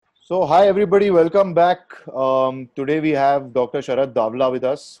So, hi everybody, welcome back. Today we have Dr. Sarath Davala with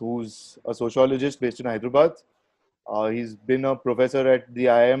us, who's a sociologist based in Hyderabad. He's been a professor at the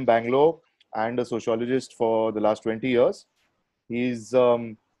IIM Bangalore and a sociologist for the last 20 years. He's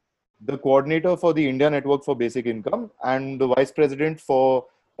the coordinator for the India Network for Basic Income and the vice president for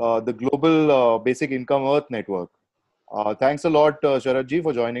the Global Basic Income Earth Network. Thanks a lot, Sharath ji,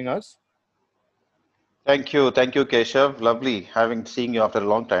 for joining us. Thank you, Keshav. Lovely seeing you after a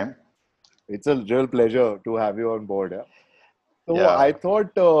long time. It's a real pleasure to have you on board. Yeah? So I Yeah,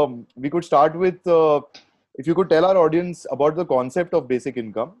 thought we could start with if you could tell our audience about the concept of basic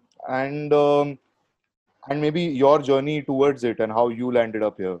income and maybe your journey towards it and how you landed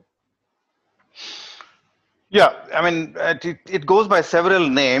up here. yeah. It goes by several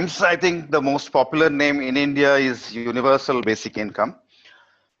names. I think the most popular name in India is Universal Basic Income.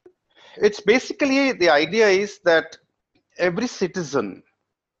 It's basically the idea is that every citizen,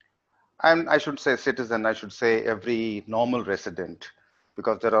 and I should say citizen, I should say every normal resident,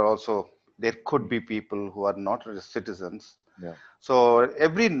 because there could be people who are not citizens. Yeah. So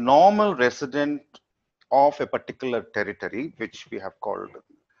every normal resident of a particular territory, which we have called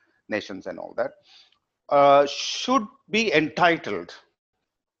nations and all that, should be entitled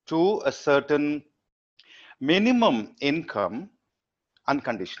to a certain minimum income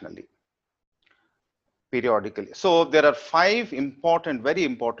unconditionally, periodically. So there are five important, very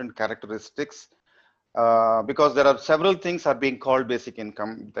important characteristics because there are several things are being called basic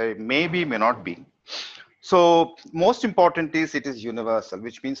income. They maybe, may not be. So most important is it is universal,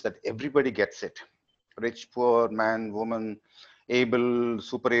 which means that everybody gets it. Rich, poor, man, woman, able,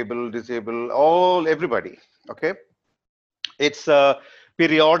 super able, disabled, everybody. Okay. It's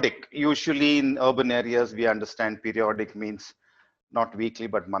periodic. Usually in urban areas, we understand periodic means not weekly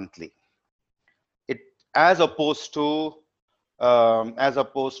but monthly. It as opposed to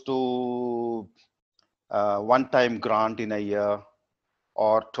one-time grant in a year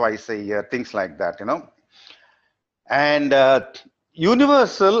or twice a year, things like that, and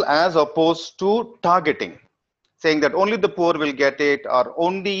universal as opposed to targeting, saying that only the poor will get it, or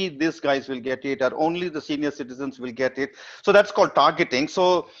only these guys will get it, or only the senior citizens will get it. So that's called targeting.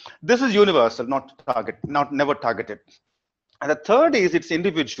 So this is universal, not never targeted. And the third is it's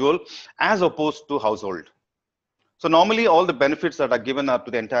individual as opposed to household. So normally all the benefits that are given are to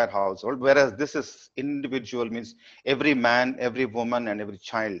the entire household, whereas this is individual, means every man, every woman, and every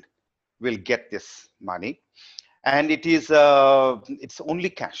child will get this money. And it's only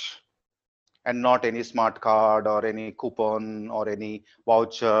cash and not any smart card or any coupon or any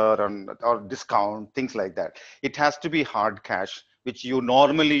voucher or discount, things like that. It has to be hard cash, which you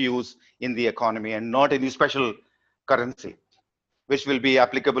normally use in the economy, and not any special currency, which will be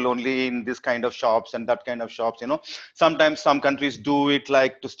applicable only in this kind of shops and that kind of shops. Sometimes some countries do it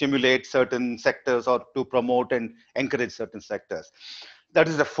like to stimulate certain sectors or to promote and encourage certain sectors. That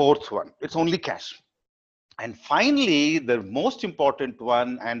is the fourth one. It's only cash. And finally, the most important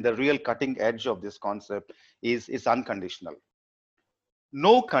one and the real cutting edge of this concept is unconditional.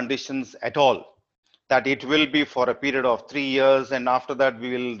 No conditions at all. That it will be for a period of 3 years, and after that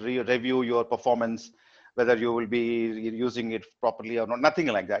we will review your performance, whether you will be using it properly or not. Nothing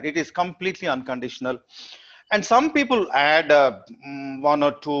like that. It is completely unconditional. And some people add one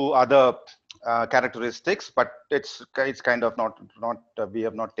or two other characteristics, but it's kind of not we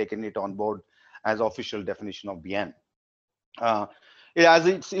have not taken it on board as official definition of BN. As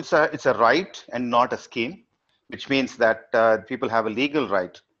it's a right and not a scheme, which means that people have a legal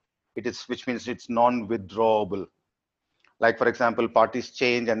right. Which means it's non-withdrawable. Like, for example, parties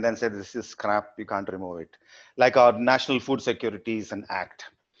change and then say this is scrap, you can't remove it. Like our National Food Security is an act,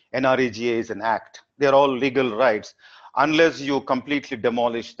 NREGA is an act. They're all legal rights unless you completely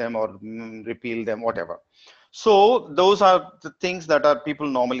demolish them or repeal them, whatever. So those are the things that are people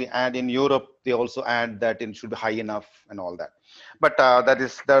normally add. In Europe, they also add that it should be high enough and all that. But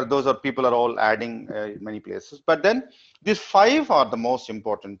those are people are all adding in many places. But then these five are the most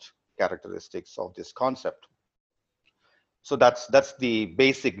important characteristics of this concept. So that's the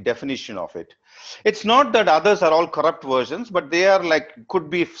basic definition of it. It's not that others are all corrupt versions, but they are like could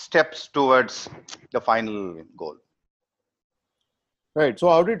be steps towards the final goal. Right. So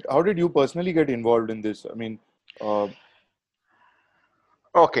how did you personally get involved in this? I mean,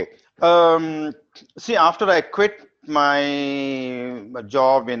 Okay. See, after I quit my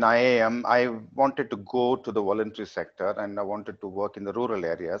job in IAM, I wanted to go to the voluntary sector and I wanted to work in the rural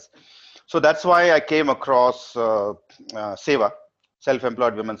areas. So that's why I came across SEVA,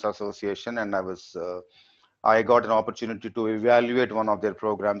 Self-Employed Women's Association, and I got an opportunity to evaluate one of their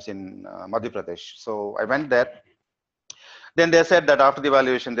programs in Madhya Pradesh. So I went there. Then they said that after the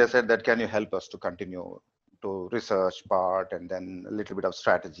evaluation, they said that, can you help us to continue to research part and then a little bit of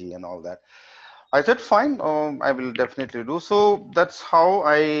strategy and all that. I said, fine, I will definitely do. So that's how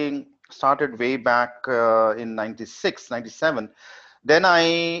I started way back in 96, 97. Then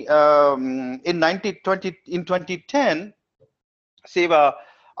in 2010, Siva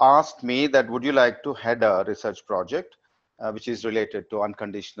asked me that, would you like to head a research project, which is related to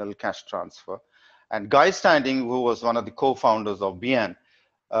unconditional cash transfer? And Guy Standing, who was one of the co-founders of BN,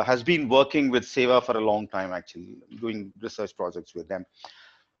 has been working with Seva for a long time, actually, doing research projects with them.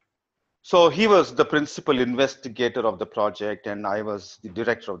 So he was the principal investigator of the project, and I was the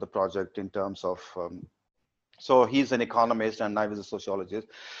director of the project in terms of, so he's an economist and I was a sociologist.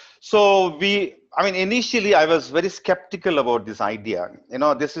 So initially I was very skeptical about this idea.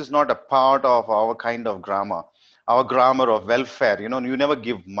 This is not a part of our kind of grammar, our grammar of welfare. You never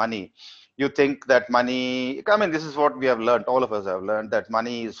give money. You think that money, this is what we have learned, all of us have learned, that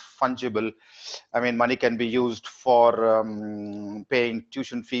money is fungible. Money can be used for paying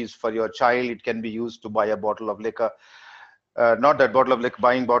tuition fees for your child. It can be used to buy a bottle of liquor. Not that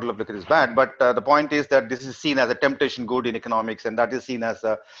buying bottle of liquor is bad, but the point is that this is seen as a temptation good in economics, and that is seen as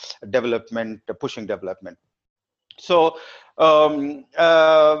a development, pushing development. So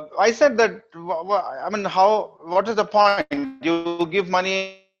I said that, what is the point? You give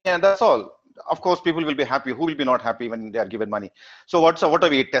money and that's all. Of course, people will be happy. Who will be not happy when they are given money? So what are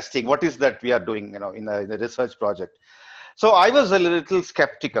we testing? What is that we are doing, in the research project? So I was a little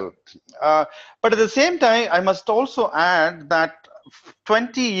skeptical. But at the same time, I must also add that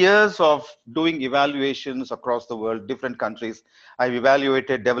 20 years of doing evaluations across the world, different countries, I've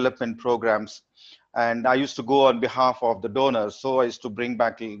evaluated development programs, and I used to go on behalf of the donors. So I used to bring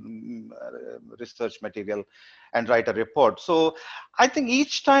back research material and write a report. So I think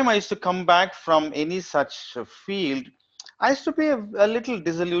each time I used to come back from any such field, I used to be a little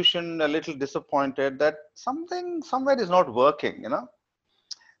disillusioned, a little disappointed that something somewhere is not working,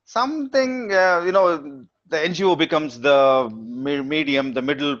 something, the NGO becomes the medium, the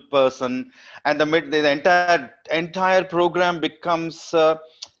middle person, and the entire program becomes a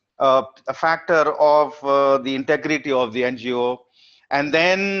factor of the integrity of the NGO, and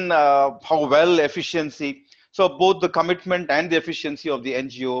then how well efficiency. So both the commitment and the efficiency of the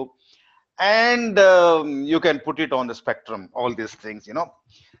NGO, and you can put it on the spectrum, all these things.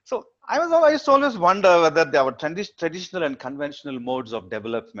 So I used to always wonder whether our traditional and conventional modes of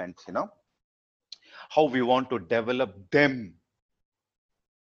development, how we want to develop them,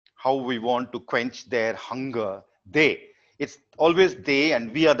 how we want to quench their hunger. It's always they,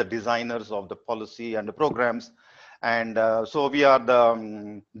 and we are the designers of the policy and the programs. And so we are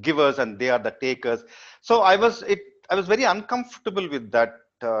the givers and they are the takers. So I was very uncomfortable with that,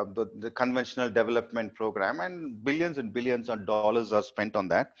 the conventional development program, and billions of dollars are spent on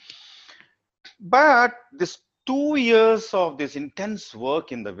that. But this 2 years of this intense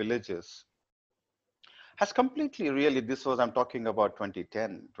work in the villages has completely, really, I'm talking about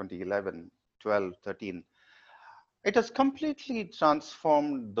 2010, 2011, 12, 13. It has completely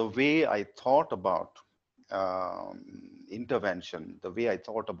transformed the way I thought about intervention, the way I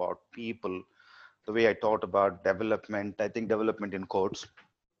thought about people, the way I thought about development. I think development in quotes.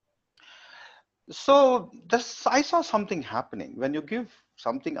 So I saw something happening when you give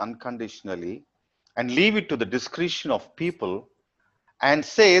something unconditionally and leave it to the discretion of people and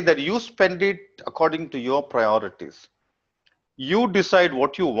say that you spend it according to your priorities. You decide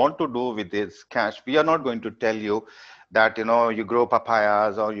what you want to do with this cash. We are not going to tell you that, you grow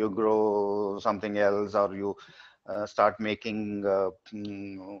papayas or you grow something else, or you start making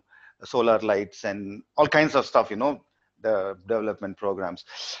solar lights and all kinds of stuff, the development programs.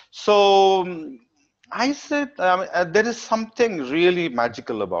 So I said, there is something really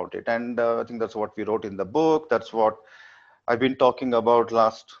magical about it. And I think that's what we wrote in the book. That's what I've been talking about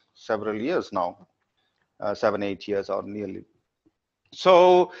last several years now, 7, 8 years or nearly.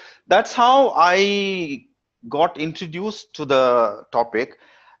 So that's how I got introduced to the topic.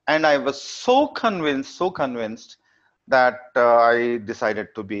 And I was so convinced that I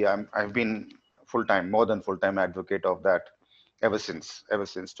decided to be, I've been more than full-time advocate of that ever since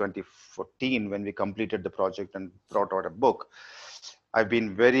 2014, when we completed the project and brought out a book. I've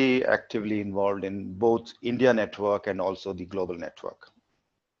been very actively involved in both India network and also the global network.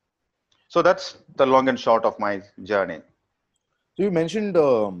 So that's the long and short of my journey. So you mentioned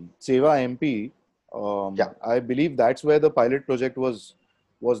Seva MP. Yeah. I believe that's where the pilot project was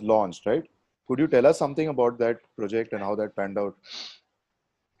launched, right? Could you tell us something about that project and how that panned out?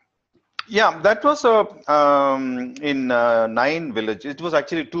 Yeah, that was in 9 villages. It was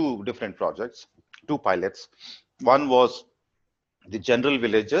actually 2 different projects, 2 pilots. One was the general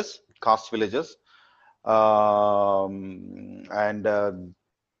villages, caste villages, and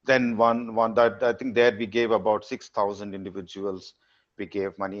then one that I think there we gave about 6,000 individuals. We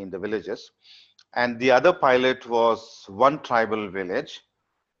gave money in the villages, and the other pilot was one tribal village,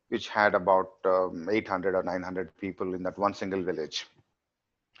 which had about 800 or 900 people in that one single village.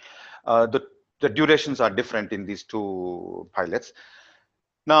 The durations are different in these two pilots.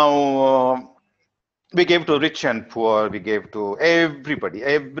 Now, we gave to rich and poor, we gave to everybody,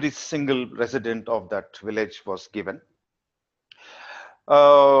 every single resident of that village was given.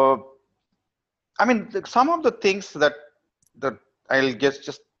 Uh, I mean, some of the things that I'll guess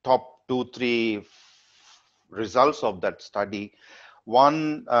just top two, three results of that study.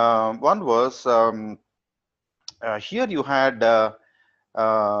 One was here you had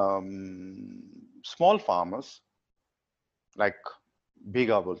small farmers like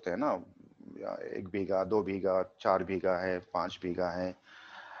बीघा बोलते हैं ना एक बीघा दो बीघा चार बीघा है पांच बीघा है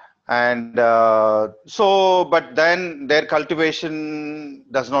and so but then their cultivation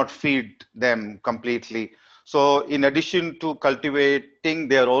does not feed them completely, so in addition to cultivating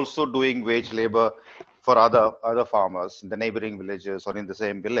they are also doing wage labor for other farmers in the neighboring villages or in the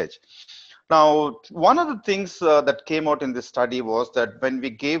same village. Now one of the things that came out in this study was that when we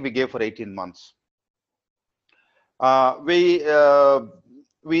gave for 18 months. Uh, we uh,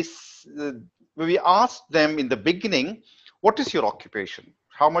 we uh, we asked them in the beginning, what is your occupation?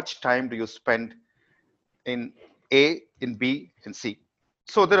 How much time do you spend in A, in B, in C?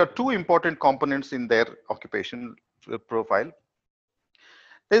 So there are two important components in their occupation profile.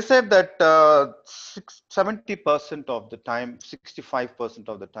 They said that 70% of the time, 65%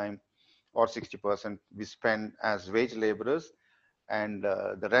 of the time, or 60% we spend as wage laborers, and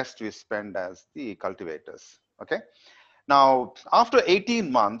the rest we spend as the cultivators. Okay. Now, after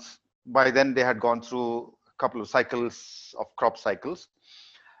 18 months, by then they had gone through a couple of cycles of crop cycles.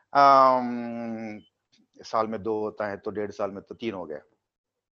 साल में दो होता है तो 1.5 साल में तो 3 हो गए.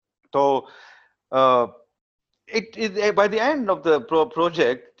 So by the end of the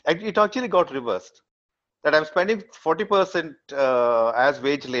project, it actually got reversed. That I'm spending 40% as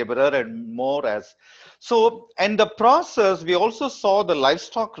wage laborer and more as. So, in the process, we also saw the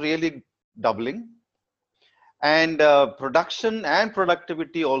livestock really doubling, and production and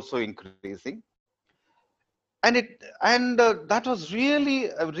productivity also increasing, and that was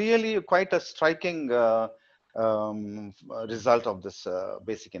really quite a striking result of this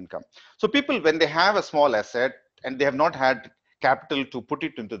basic income. So people, when they have a small asset and they have not had capital to put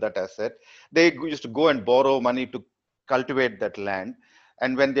it into that asset, they used to go and borrow money to cultivate that land,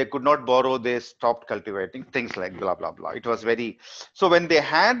 and when they could not borrow, they stopped cultivating, things like blah blah blah. It was very, so when they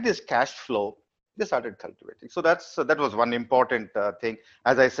had this cash flow, they started cultivating. So that was one important thing.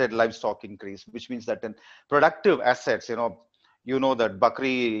 As I said, livestock increase, which means that in productive assets, that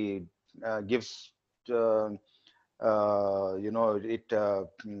Bakri gives, it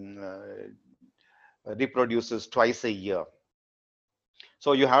reproduces twice a year.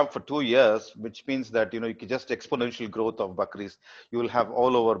 So you have for 2 years, which means that, you can just exponential growth of Bakris. You will have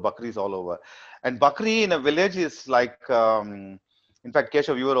Bakris all over. And Bakri in a village is like, in fact,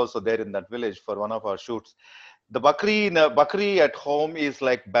 Keshav, you were also there in that village for one of our shoots. The Bakri at home is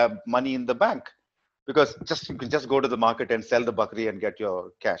like money in the bank, because you can just go to the market and sell the Bakri and get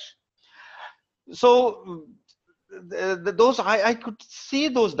your cash. So those I could see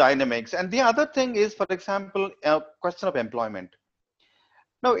those dynamics. And the other thing is, for example, a question of employment.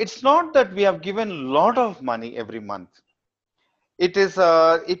 Now, it's not that we have given a lot of money every month. It is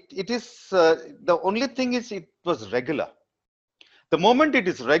the only thing is it was regular. The moment it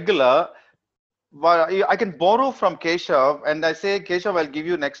is regular, I can borrow from Keshav and I say, Keshav, I'll give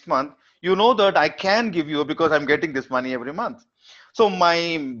you next month. You know that I can give you because I'm getting this money every month. So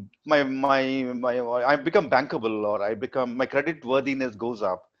I become bankable, or my credit worthiness goes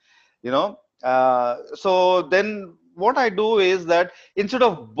up, so then what I do is that instead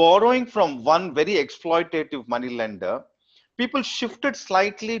of borrowing from one very exploitative money lender, people shifted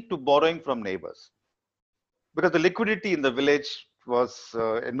slightly to borrowing from neighbors, because the liquidity in the village was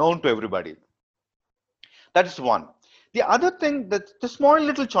known to everybody. That is one. The other thing, that the small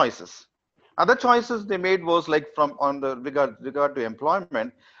little choices, other choices they made was like on the regard to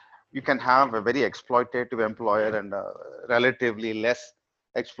employment, you can have a very exploitative employer and a relatively less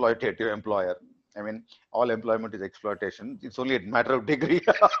exploitative employer. I mean, all employment is exploitation. It's only a matter of degree.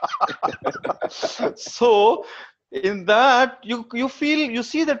 So in that, you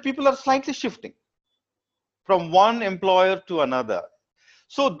see that people are slightly shifting from one employer to another.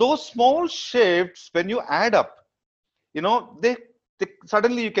 So those small shifts, when you add up, they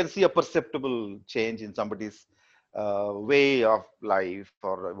suddenly you can see a perceptible change in somebody's way of life,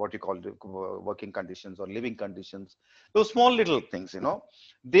 or what you call the working conditions or living conditions, those small little things,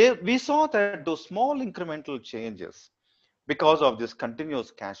 we saw that those small incremental changes, because of this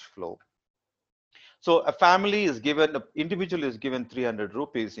continuous cash flow. So a family is given, an individual is given 300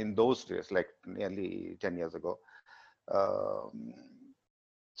 rupees in those days, like nearly 10 years ago. Um,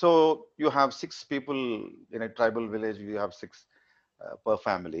 so you have six people in a tribal village, you have six per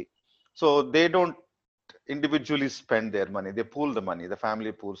family. So they don't individually spend their money. They pool the money. The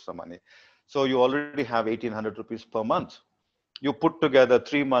family pools the money. So you already have 1,800 rupees per month. You put together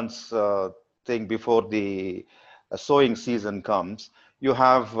 3 months thing before the sowing season comes. You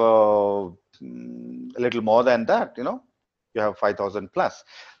have a little more than that. You have 5,000 plus.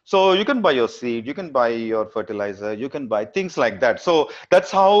 So you can buy your seed, you can buy your fertilizer, you can buy things like that. So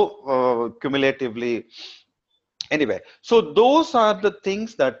that's how cumulatively. Anyway, so those are the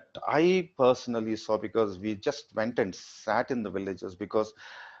things that I personally saw, because we just went and sat in the villages, because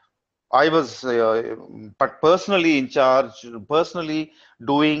I was but personally in charge, personally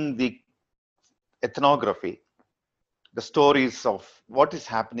doing the ethnography, the stories of what is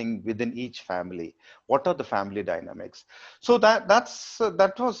happening within each family, what are the family dynamics. So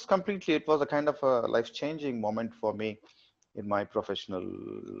that was completely, it was a kind of a life-changing moment for me in my professional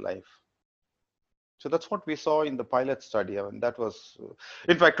life. So that's what we saw in the pilot study. I mean, that was,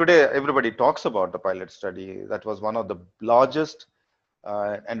 in fact, today everybody talks about the pilot study. That was one of the largest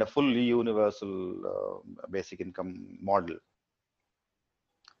and a fully universal basic income model.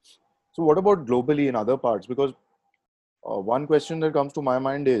 So what about globally in other parts? Because one question that comes to my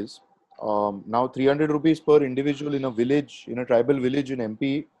mind is now 300 rupees per individual in a village, in a tribal village in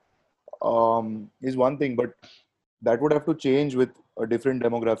MP, is one thing, but that would have to change with a different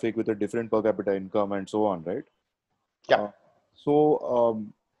demographic, with a different per capita income, and so on, right? Yeah. Uh,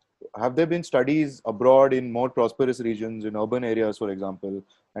 so, have there been studies abroad in more prosperous regions, in urban areas, for example,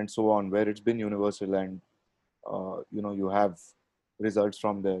 and so on, where it's been universal and you have results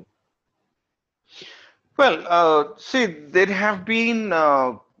from there? Well, see, there have been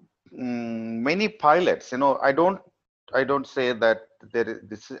many pilots. I don't say that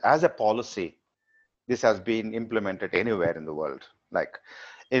this is, as a policy, this has been implemented anywhere in the world. Like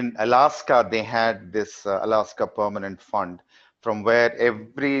in Alaska, they had this Alaska Permanent Fund, from where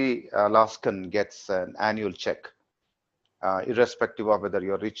every Alaskan gets an annual check, irrespective of whether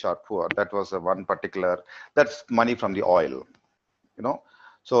you're rich or poor. That was one particular, that's money from the oil, you know.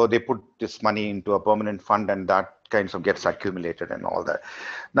 So they put this money into a permanent fund, and that kinds of gets accumulated and all that.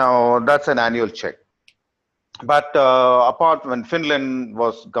 Now that's an annual check. But apart, when Finland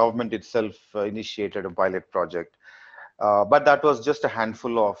was government itself initiated a pilot project, but that was just a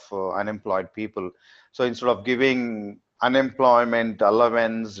handful of unemployed people. So instead of giving unemployment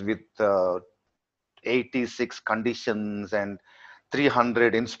allowance with 86 conditions and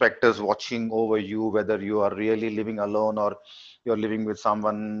 300 inspectors watching over you, whether you are really living alone, or you're living with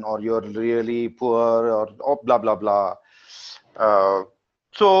someone, or you're really poor, or blah, blah, blah. Uh,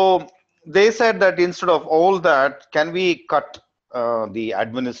 so they said that instead of all that, can we cut the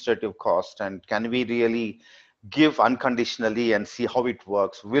administrative cost, and can we really give unconditionally and see how it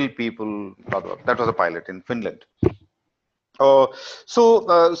works? Will people, that was a pilot in Finland.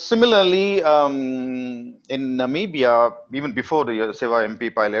 Similarly, in Namibia, even before the Seva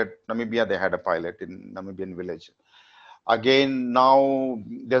MP pilot, Namibia, they had a pilot in Namibian village. Again, now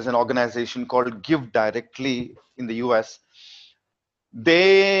there's an organization called Give Directly in the US.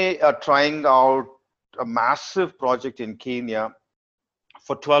 They are trying out a massive project in Kenya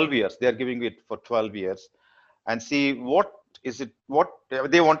for 12 years. They are giving it for 12 years and see what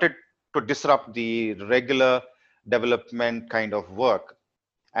they wanted to disrupt the regular development kind of work,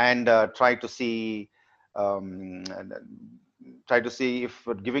 and um, try to see if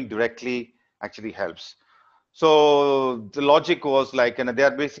giving directly actually helps. So the logic was like, they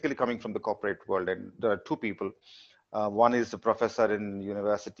are basically coming from the corporate world, and there are two people. One is a professor in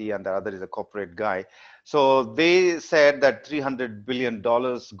university, and the other is a corporate guy. So they said that $300 billion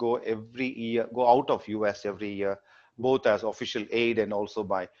go out of US every year, both as official aid and also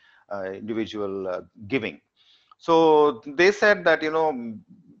by individual giving. So they said that,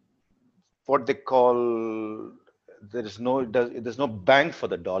 what they call, there's no bang for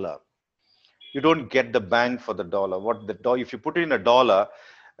the dollar. You don't get the bang for the dollar. If you put in a dollar,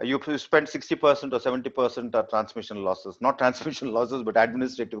 you spend 60% or 70% are transmission losses, not transmission losses, but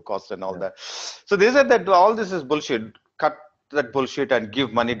administrative costs and all that. So they said that all this is bullshit. Cut that bullshit and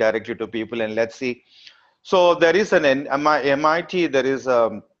give money directly to people, and let's see. So there is an MIT, there is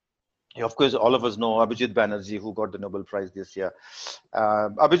of course, all of us know Abhijit Banerjee, who got the Nobel Prize this year.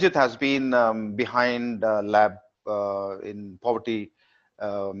 Abhijit has been behind lab in poverty,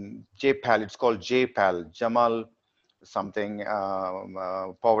 JPAL. It's called JPAL, Jamal something,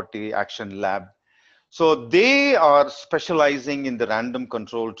 Poverty Action Lab. So they are specializing in the random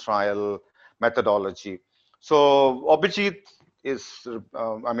control trial methodology. So Abhijit is,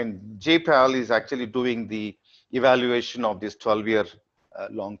 JPAL is actually doing the evaluation of this 12-year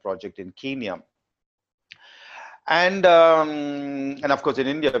long project in Kenya. And of course in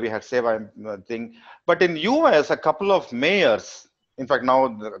India we had Seva thing, but in US a couple of mayors, in fact now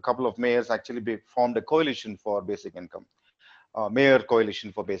a couple of mayors actually formed a coalition for basic income, mayor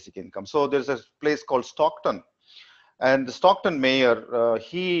coalition for basic income. So there's a place called Stockton, and the Stockton mayor,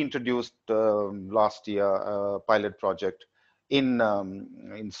 he introduced last year a pilot project in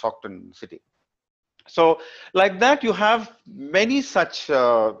Stockton city. So like that, you have many such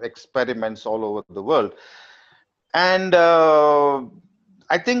experiments all over the world. And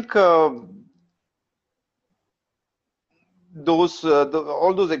I think all those,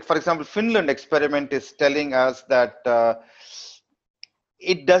 like, for example, Finland experiment is telling us that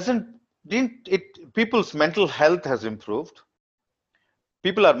it doesn't, didn't it, people's mental health has improved.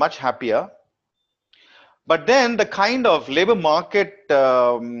 People are much happier. But then the kind of labor market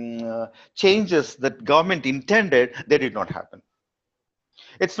changes that government intended, they did not happen.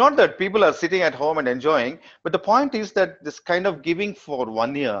 It's not that people are sitting at home and enjoying, but the point is that this kind of giving for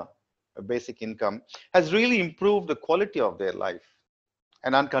 1 year a basic income has really improved the quality of their life,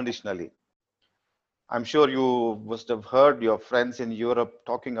 and unconditionally. I'm sure you must have heard your friends in Europe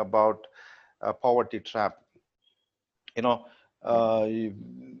talking about a poverty trap. You know,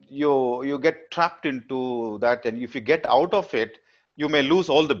 you get trapped into that, and if you get out of it, you may lose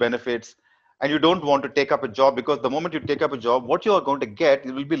all the benefits, and you don't want to take up a job, because the moment you take up a job, what you are going to get,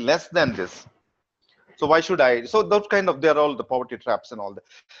 it will be less than this. So why should I? So those kind of, they're all the poverty traps and all that.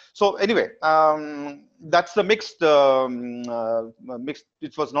 So anyway, that's the mixed.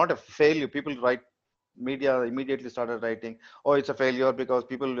 It was not a failure. People write, media immediately started writing, oh, it's a failure because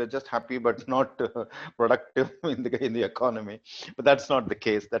people were just happy but not productive in the economy. But that's not the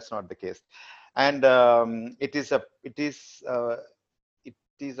case. That's not the case. And it is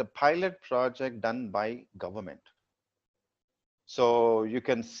a pilot project done by government. So you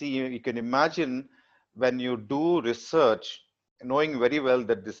can see, you can imagine, when you do research, knowing very well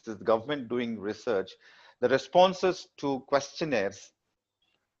that this is the government doing research, the responses to questionnaires,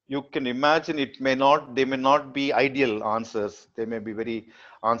 you can imagine they may not be ideal answers. They may be very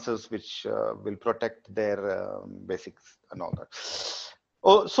answers which will protect their basics and all that.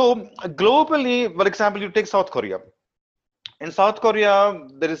 Oh, so globally, for example, you take South Korea. In South Korea,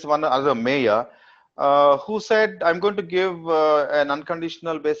 there is one other mayor who said, I'm going to give an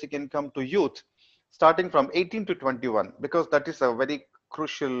unconditional basic income to youth starting from 18 to 21, because that is a very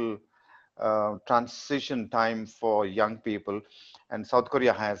crucial transition time for young people. And South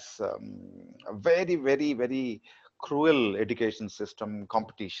Korea has a very, very, very cruel education system,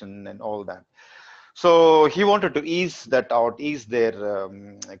 competition and all that. So he wanted to ease that out, ease their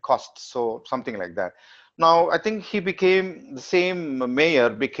costs, so something like that. Now, I think he became, the same mayor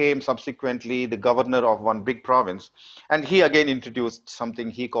became subsequently the governor of one big province. And he again introduced something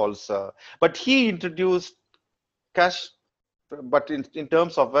he calls, but he introduced cash, but in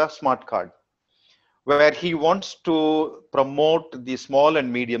terms of a smart card, where he wants to promote the small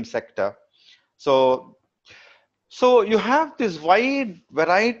and medium sector. So you have this wide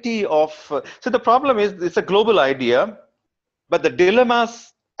variety of, so the problem is it's a global idea, but the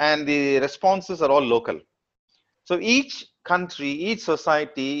dilemmas and the responses are all local. So each country, each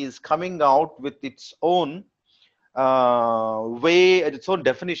society is coming out with its own way, its own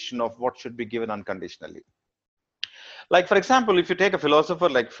definition of what should be given unconditionally. Like, for example, if you take a philosopher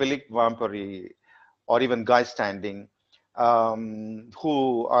like Philip Vamperi or even Guy Standing,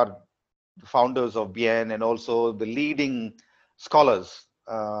 who are founders of BN and also the leading scholars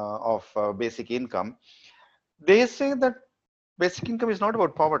of basic income, they say that basic income is not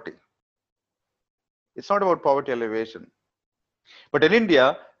about poverty. It's not about poverty elevation. But in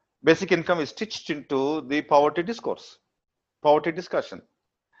India, basic income is stitched into the poverty discourse, poverty discussion.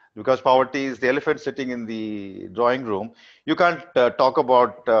 Because poverty is the elephant sitting in the drawing room. You can't talk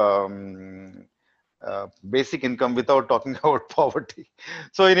about basic income without talking about poverty.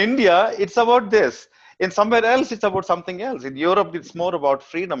 So in India, it's about this. In somewhere else, it's about something else. In Europe, it's more about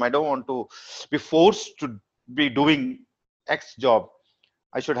freedom. I don't want to be forced to be doing X job.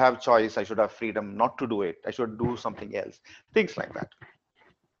 I should have choice. I should have freedom not to do it. I should do something else. Things like that.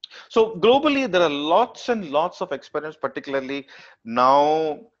 So globally, there are lots and lots of experiments, particularly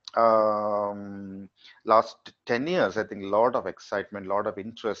now, last 10 years, I think a lot of excitement, a lot of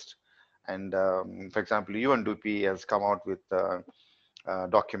interest. And for example, UNDP has come out with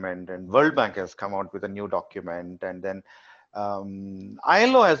document, and World Bank has come out with a new document, and then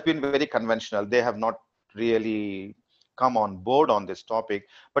ILO has been very conventional. They have not really come on board on this topic,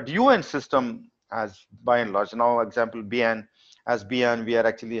 but UN system has by and large now, example BN, as BN, we are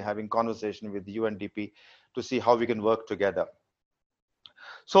actually having conversation with UNDP to see how we can work together.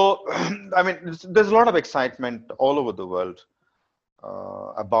 So I mean, there's a lot of excitement all over the world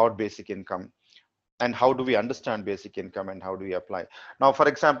about basic income, and how do we understand basic income and how do we apply. Now, for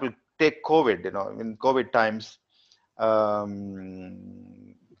example, take COVID. In COVID times,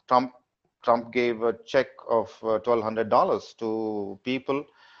 um, Trump Trump gave a check of $1,200 to people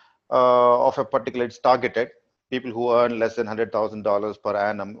of a particular. It's targeted. People who earn less than $100,000 per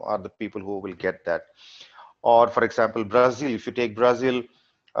annum are the people who will get that. Or, for example, Brazil. If you take Brazil,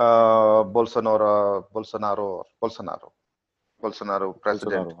 Bolsonaro president, Bolsonaro,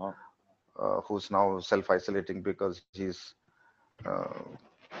 huh? who's now self-isolating because uh,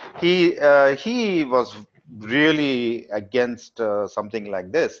 he was really against something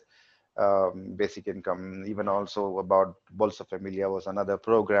like this, basic income. Even also about Bolsa Familia was another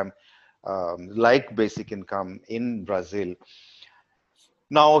program like basic income in Brazil.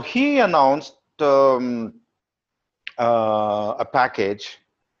 Now he announced a package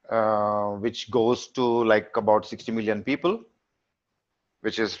which goes to like about 60 million people,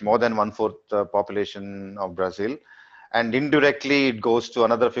 which is more than one-fourth the population of Brazil. And indirectly, it goes to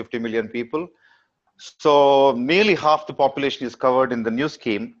another 50 million people. So nearly half the population is covered in the new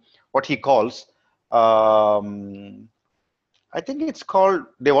scheme, what he calls, I think it's called,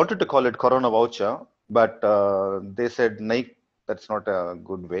 they wanted to call it Corona voucher, but they said, no, that's not a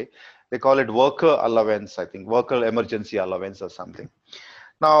good way. They call it worker allowance, I think, worker emergency allowance or something.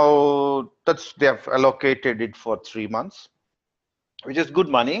 Now, they have allocated it for 3 months, which is good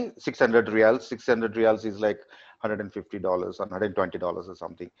money. 600 reals. 600 reals is like $150 or $120 or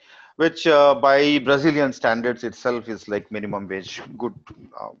something, which by Brazilian standards itself is like minimum wage, good,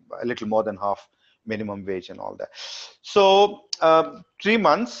 a little more than half minimum wage and all that. So 3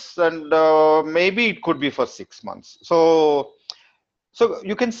 months, and maybe it could be for 6 months. So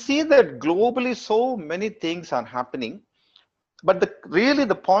you can see that globally so many things are happening, but really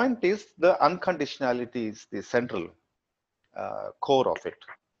the point is the unconditionality is the central core of it.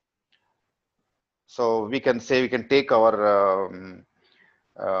 So we can say, we can take our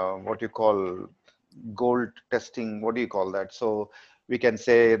what you call gold testing. What do you call that? So we can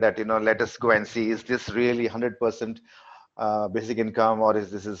say that, let us go and see, is this really 100% basic income, or is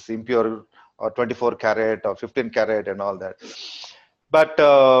this is impure, or 24 karat or 15 karat and all that. But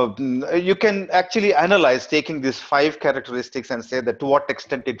you can actually analyze taking these 5 characteristics and say that to what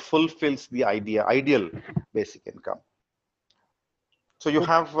extent it fulfills the ideal basic income. So you So,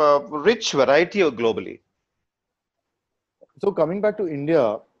 have a rich variety globally. so coming back to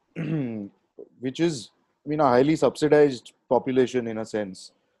India, which is, a highly subsidized population in a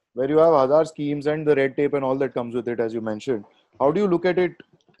sense, where you have other schemes and the red tape and all that comes with it, as you mentioned. How do you look at it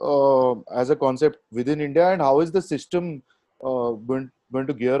as a concept within India, and how is the system going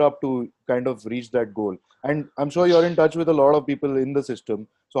to gear up to kind of reach that goal? And I'm sure you're in touch with a lot of people in the system.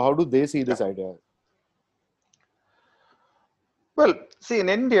 So how do they see Yeah. this idea? Well, see, in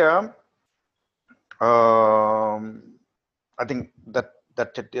India, um, I think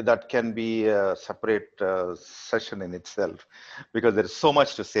that can be a separate session in itself, because there is so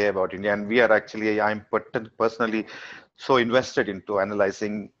much to say about India, and we are actually, I'm personally so invested into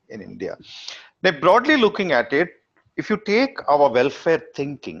analyzing in India. Now, broadly looking at it, if you take our welfare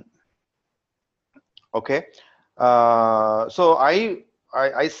thinking, okay, so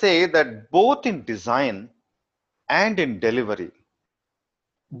I say that both in design and in delivery,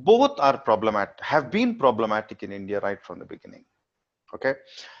 both are problematic, have been problematic in India right from the beginning. Okay,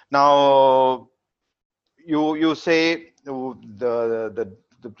 now you say the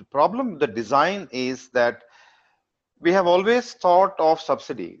problem, the design is that we have always thought of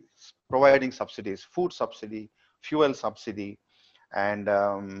subsidies, providing subsidies, food subsidy, fuel subsidy, and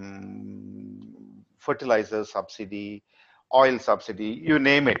fertilizer subsidy, oil subsidy, you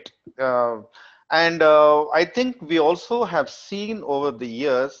name it. And I think we also have seen over the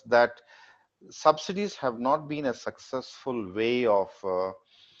years that subsidies have not been a successful way of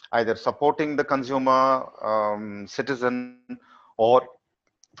either supporting the consumer, citizen, or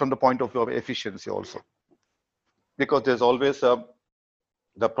from the point of view of efficiency also. Because there's always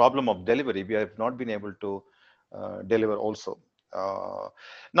the problem of delivery. We have not been able to deliver also.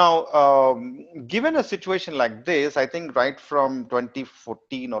 Now, given a situation like this, I think right from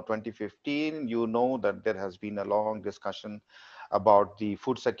 2014 or 2015, that there has been a long discussion about the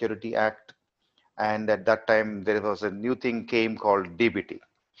Food Security Act. And at that time, there was a new thing came called DBT.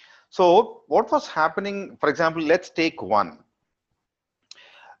 So what was happening, for example, let's take one.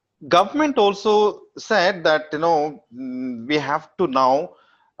 Government also said that, we have to now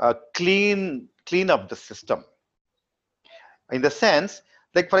clean up the system, in the sense,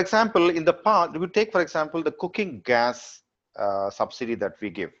 like, for example, in the past, we take, for example, the cooking gas subsidy that we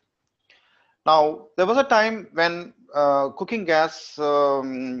give. Now, there was a time when cooking gas,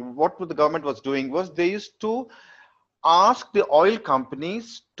 what the government was doing was they used to ask the oil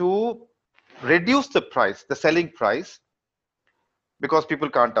companies to reduce the price, the selling price, because people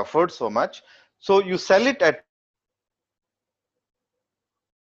can't afford so much. So you sell it at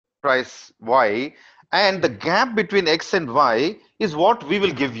price Y, and the gap between X and Y is what we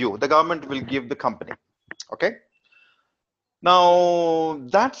will give you. The government will give the company. Okay. Now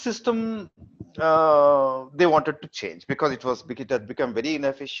that system they wanted to change because it had become very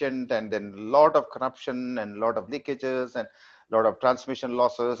inefficient, and then a lot of corruption and a lot of leakages and a lot of transmission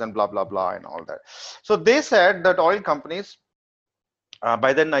losses and blah blah blah and all that. So they said that oil companies,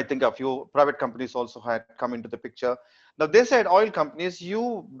 by then I think a few private companies also had come into the picture. Now they said, oil companies,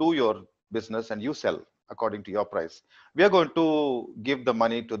 you do your business and you sell according to your price. We are going to give the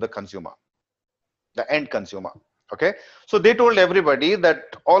money to the consumer, the end consumer. Okay, so they told everybody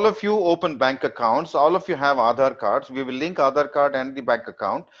that all of you open bank accounts, all of you have Aadhaar cards. We will link Aadhaar card and the bank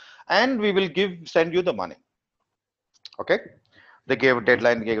account, and we will send you the money. Okay, they gave a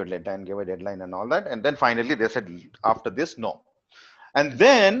deadline, and all that, and then finally they said, after this, no. And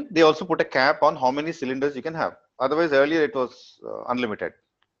then they also put a cap on how many cylinders you can have. Otherwise, earlier it was unlimited.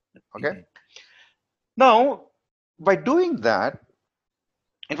 Okay. Now, by doing that,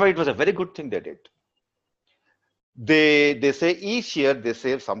 in fact, it was a very good thing they did. They say each year they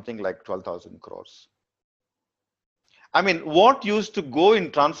save something like 12,000 crores. I mean, what used to go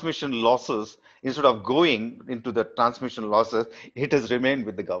in transmission losses, instead of going into the transmission losses, it has remained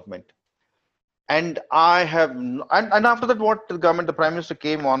with the government. And I have, and after that, what the government, the Prime Minister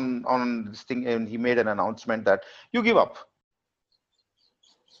came on this thing, and he made an announcement that you give up.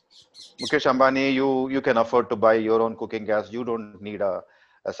 Mukesh Ambani, you can afford to buy your own cooking gas. You don't need a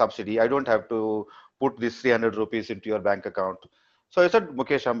subsidy. I don't have to put this 300 rupees into your bank account. So I said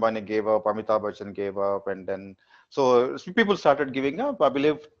Mukesh Ambani gave up, Amitabh Bachchan gave up, and then so people started giving up. I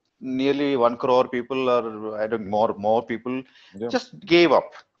believe nearly 1 crore people, or I don't more people, just gave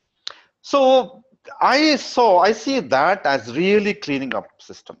up. So I see that as really cleaning up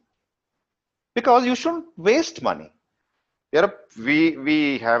system, because you shouldn't waste money.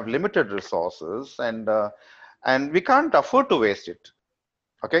 We have limited resources, and we can't afford to waste it.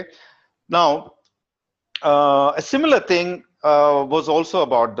 Okay. Now, a similar thing was also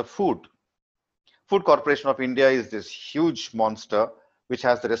about the food. Food Corporation of India is this huge monster which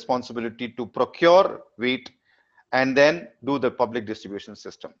has the responsibility to procure wheat and then do the public distribution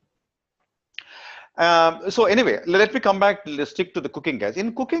system. So anyway, let me come back, let's stick to the cooking gas.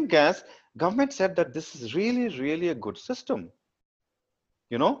 In cooking gas, government said that this is really, really a good system.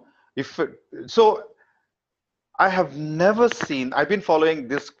 So I have never seen, I've been following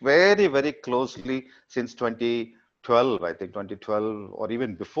this very, very closely since 2012, I think 2012, or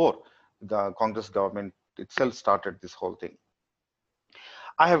even before the Congress government itself started this whole thing.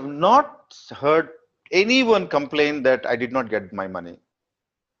 I have not heard anyone complain that I did not get my money,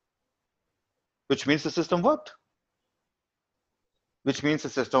 which means the system worked.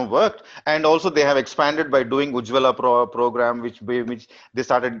 And also they have expanded by doing Ujjwala program, which they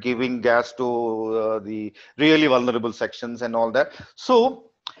started giving gas to the really vulnerable sections and all that. So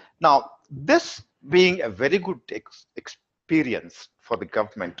now, this being a very good experience for the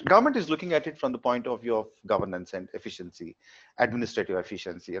government is looking at it from the point of view of governance and efficiency, administrative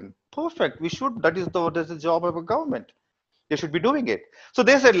efficiency, and perfect. That is the job of a government. They should be doing it. So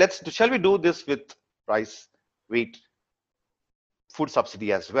they said, shall we do this with rice, wheat, food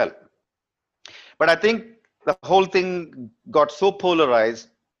subsidy as well? But I think the whole thing got so polarized.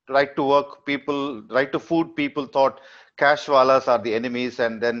 Right to work people, right to food people thought cash walas are the enemies,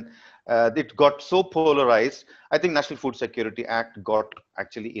 and then it got so polarized. I think National Food Security Act got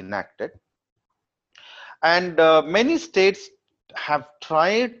actually enacted, and many states have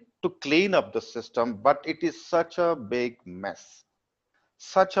tried to clean up the system, but it is such a big mess,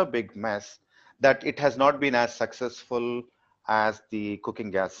 that it has not been as successful as the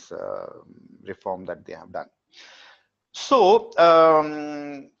cooking gas reform that they have done. So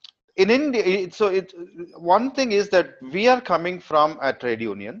in India, one thing is that we are coming from a trade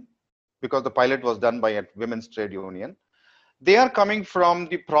union, because the pilot was done by a women's trade union. They are coming from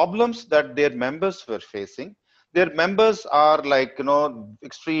the problems that their members were facing. Their members are like,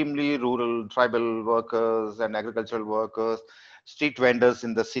 extremely rural tribal workers and agricultural workers, street vendors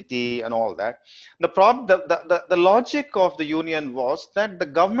in the city and all that. The logic of the union was that the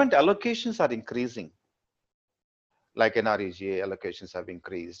government allocations are increasing, like NREGA allocations have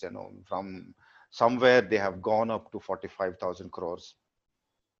increased, from somewhere they have gone up to 45,000 crores.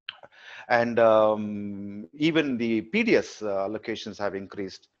 And even the PDS allocations have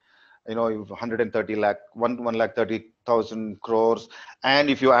increased. 130 lakh, 1 lakh 30,000 crores.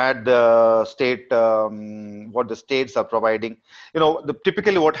 And if you add the state, what the states are providing,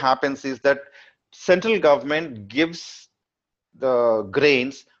 typically what happens is that central government gives the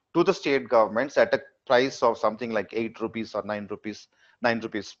grains to the state governments at a price of something like 8 rupees or 9 rupees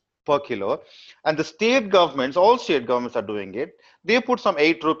per kilo. And the state governments, all state governments are doing it. They put some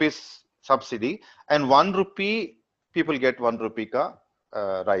 8 rupees subsidy, and 1 rupee, people get 1 rupee ka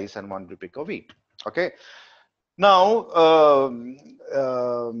rice and 1 rupee ka wheat. Okay. Now,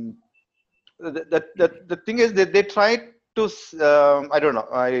 the thing is that they tried to, I don't know,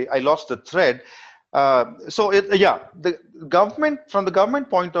 I lost the thread. The government, from the government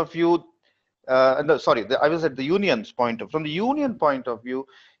point of view, no, sorry, I was at the union's point of, from the union point of view,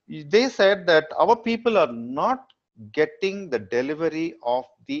 they said that our people are not getting the delivery of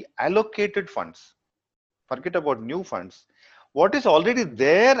the allocated funds. Forget about new funds. What is already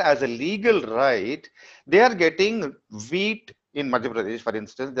there as a legal right, they are getting wheat in Madhya Pradesh, for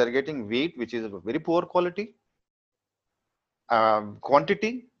instance, they are getting wheat which is of very poor quality,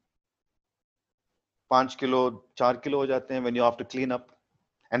 quantity, 5 kilo, 4 kilo ho jate hain when you have to clean up.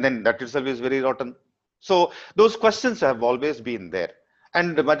 And then that itself is very rotten. So those questions have always been there.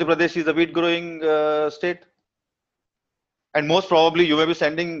 And Madhya Pradesh is a wheat growing state. And most probably you may be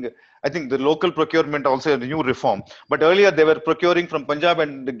sending, I think the local procurement also a new reform. But earlier they were procuring from Punjab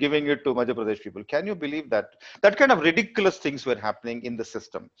and giving it to Madhya Pradesh people. Can you believe that? That kind of ridiculous things were happening in the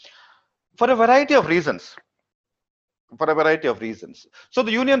system for a variety of reasons. So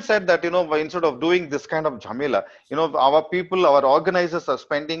the union said that, instead of doing this kind of jhamela, our people, our organizers are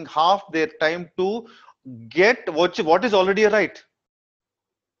spending half their time to get what is already a right.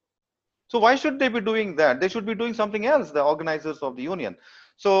 So why should they be doing that? They should be doing something else, the organizers of the union.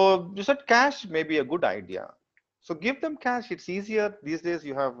 So you said cash may be a good idea. So give them cash. It's easier these days.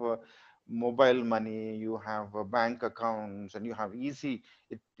 You have mobile money, you have bank accounts, and you have it's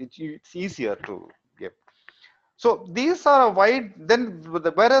easier to give. So these are a wide, then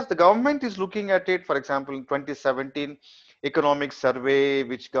whereas the government is looking at it, for example, in 2017 economic survey,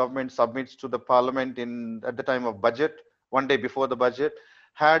 which government submits to the parliament at the time of budget, one day before the budget,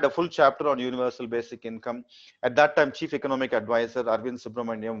 had a full chapter on universal basic income. At that time, Chief Economic Advisor Arvind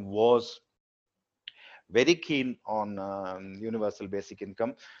Subramaniam was very keen on universal basic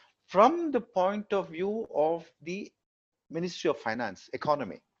income from the point of view of the Ministry of Finance,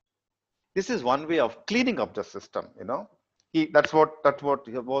 economy. This is one way of cleaning up the system. That's what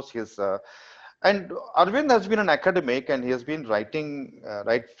was his. And Arvind has been an academic, and he has been writing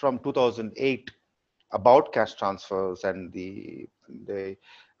right from 2008 about cash transfers and the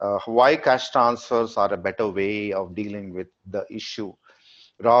why cash transfers are a better way of dealing with the issue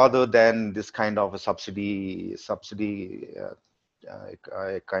rather than this kind of a subsidy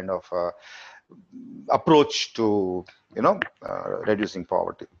kind of approach to reducing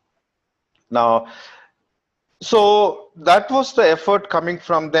poverty. Now, so that was the effort coming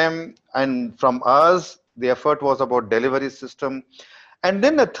from them, and from us the effort was about delivery system. And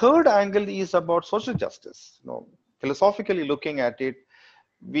then the third angle is about social justice. Philosophically looking at it,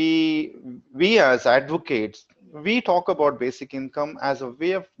 we as advocates, we talk about basic income as a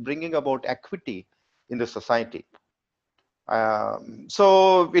way of bringing about equity in the society.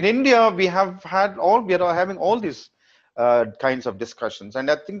 So in India, we are having all these kinds of discussions,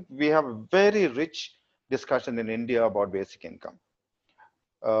 and I think we have a very rich discussion in India about basic income.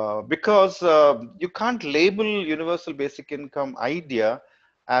 Because you can't label universal basic income idea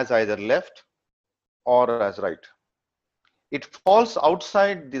as either left or as right. It falls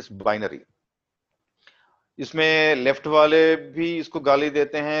outside this binary. इसमें left वाले भी इसको गाली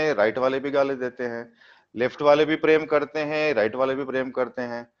देते हैं, right वाले भी गाली देते हैं, लेफ्ट वाले भी प्रेम करते हैं, राइट वाले भी प्रेम करते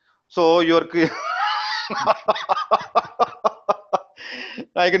हैं. So you're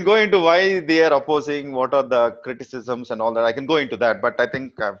I can go into why they are opposing, what are the criticisms and all that. I can go into that, but I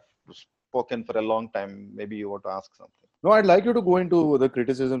think I've spoken for a long time. Maybe you want to ask something. No, I'd like you to go into the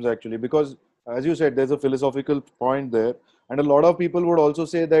criticisms actually, because as you said, there's a philosophical point there. And a lot of people would also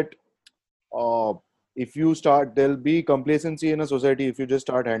say that if you start, there'll be complacency in a society if you just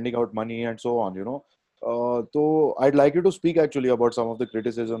start handing out money and so on, So I'd like you to speak actually about some of the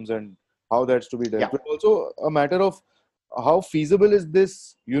criticisms and how that's to be Yeah. dealt with. Also, a matter of how feasible is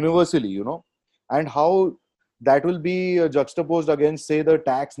this universally, and how that will be juxtaposed against, say, the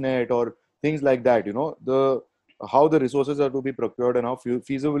tax net or things like that. The how the resources are to be procured and how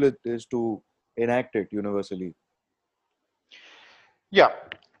feasible it is to enact it universally. Yeah.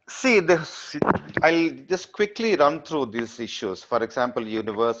 See, this, I'll just quickly run through these issues. For example,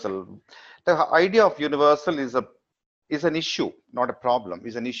 universal. The idea of universal is an issue, not a problem.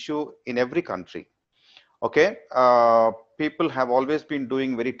 Is an issue in every country. Okay, people have always been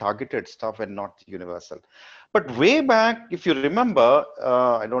doing very targeted stuff and not universal. But way back, if you remember,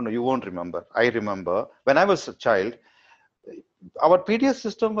 I don't know, you won't remember. I remember when I was a child, our PDS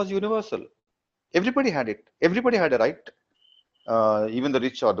system was universal. Everybody had it. Everybody had a right, even the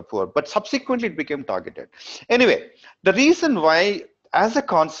rich or the poor. But subsequently, it became targeted. Anyway, the reason why, as a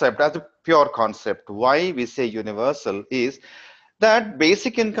concept, as a pure concept, why we say universal is that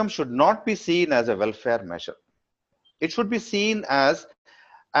basic income should not be seen as a welfare measure. It should be seen as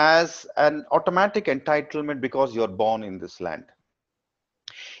an automatic entitlement because you're born in this land.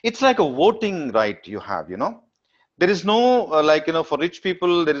 It's like a voting right you have, there is no for rich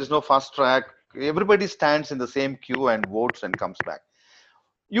people there is no fast track. Everybody stands in the same queue and votes and comes back.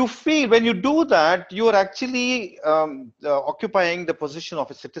 You feel when you do that you are actually occupying the position of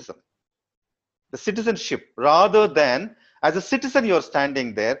a citizen, the citizenship, rather than as a citizen you're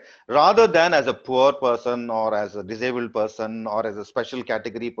standing there, rather than as a poor person or as a disabled person or as a special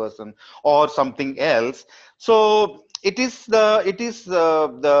category person or something else. So when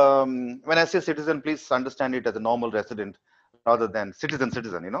I say citizen, please understand it as a normal resident rather than citizen,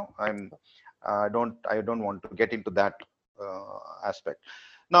 I don't want to get into that aspect.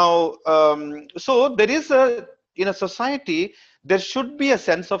 Now, so there is in a society, there should be a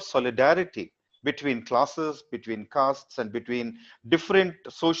sense of solidarity between classes, between castes, and between different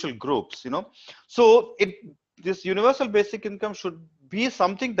social groups, So this universal basic income should be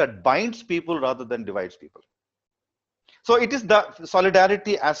something that binds people rather than divides people. So it is the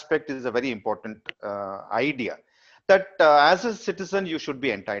solidarity aspect is a very important idea that as a citizen, you should be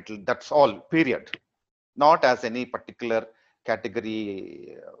entitled. That's all, period. Not as any particular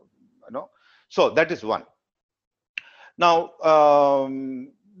category, So that is one. Now,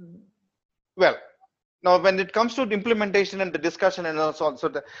 well, now when it comes to the implementation and the discussion and also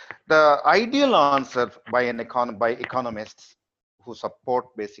the ideal answer by economists who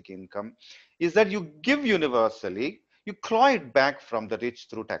support basic income is that you give universally, you claw it back from the rich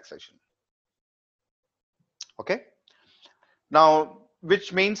through taxation. Okay. Now,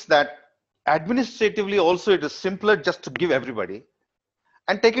 which means that administratively also it is simpler just to give everybody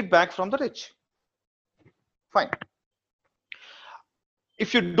and take it back from the rich. Fine.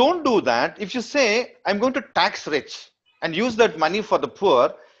 If you don't do that, if you say, I'm going to tax rich and use that money for the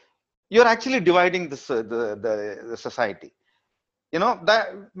poor, you're actually dividing the society.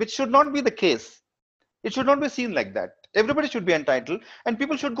 That which should not be the case. It should not be seen like that. Everybody should be entitled and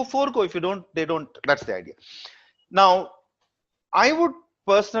people should forego. If you don't, they don't. That's the idea. Now, I would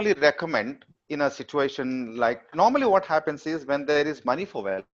personally recommend in a situation like normally what happens is when there is money for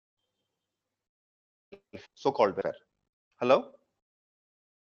welfare, so-called welfare. Hello?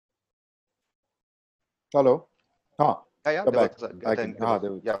 Hello. Yeah, You're there back. was, I think there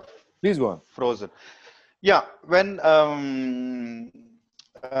was, yeah, Please go on. frozen. Yeah, when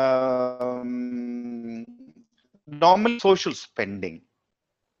normally social spending.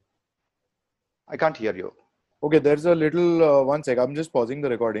 I can't hear you. Okay, there's a little, 1 sec. I'm just pausing the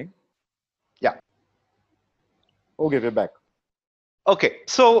recording. Yeah. Okay, we're back. Okay,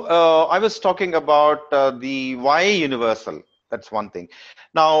 so I was talking about the why universal. That's one thing.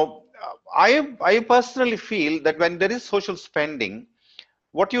 Now, I personally feel that when there is social spending,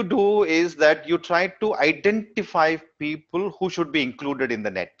 what you do is that you try to identify people who should be included in the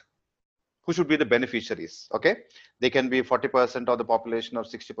net, who should be the beneficiaries. Okay, they can be 40% of the population or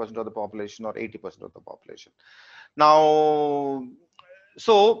 60% of the population or 80% of the population. Now,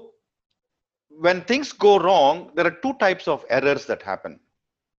 so when things go wrong, there are two types of errors that happen: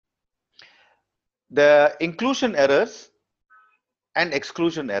 the inclusion errors and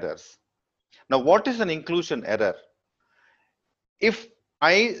exclusion errors. Now, what is an inclusion error? If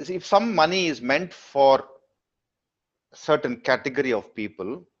some money is meant for a certain category of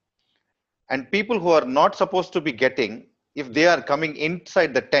people, and people who are not supposed to be getting, if they are coming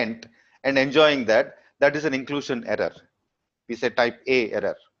inside the tent and enjoying that, that is an inclusion error. We say type A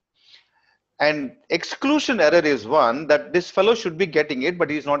error. And exclusion error is one that this fellow should be getting it, but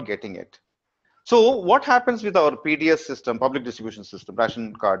he's not getting it. So what happens with our PDS system, public distribution system,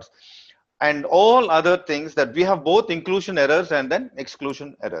 ration cards, and all other things, that we have both inclusion errors and then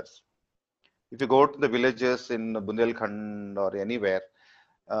exclusion errors. If you go to the villages in Bundelkhand or anywhere,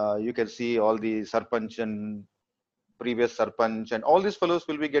 you can see all the sarpanch and previous sarpanch and all these fellows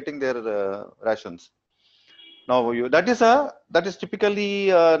will be getting their rations. Now that is typically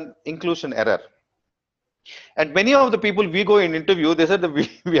inclusion error. And many of the people we go in interview, they said that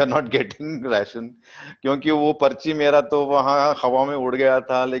we are not getting ration क्योंकि वो पर्ची मेरा तो वहाँ हवा में उड़ गया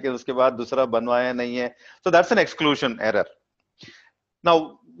था लेकिन उसके बाद दूसरा बनवाया नहीं है. So that's an exclusion error.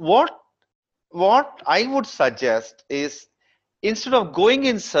 Now what I would suggest is, instead of going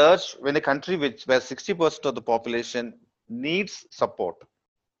in search when a country where 60% of the population needs support,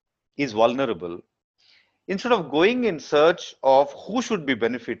 is vulnerable, instead of going in search of who should be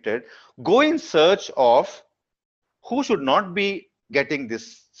benefited, go in search of who should not be getting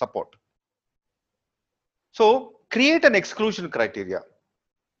this support. So create an exclusion criteria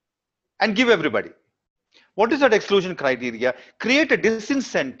and give everybody. What is that exclusion criteria? Create a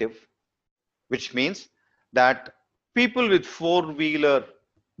disincentive, which means that people with four-wheeler,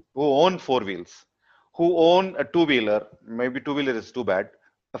 who own four wheels, who own a two-wheeler, maybe two-wheeler is too bad,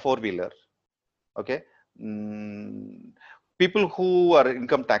 a four-wheeler, okay? People who are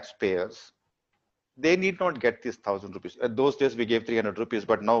income tax payers, they need not get this 1,000 rupees. At those days, we gave 300 rupees,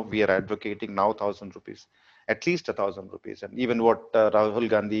 but now we are advocating now 1,000 rupees, at least 1,000 rupees. And even what Rahul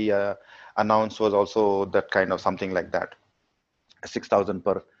Gandhi announced was also that kind of something like that, 6,000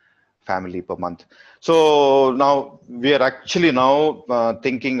 per family per month. So now we are actually now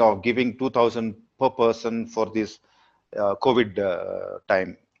thinking of giving 2,000 per person for this COVID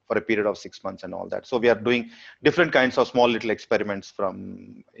time, for a period of 6 months and all that. So we are doing different kinds of small little experiments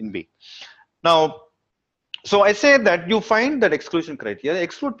from INBI. Now, so I say that you find that exclusion criteria,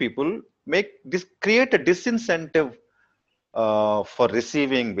 exclude people, create a disincentive for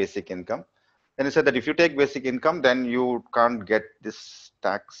receiving basic income. And he said that if you take basic income, then you can't get this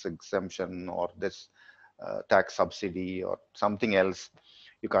tax exemption or this tax subsidy or something else.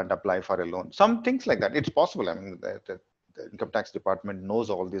 You can't apply for a loan. Some things like that. It's possible. I mean, the income tax department knows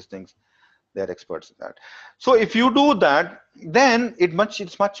all these things. They're experts in that. So if you do that, then it's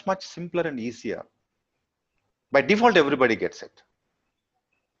much simpler and easier. By default, everybody gets it.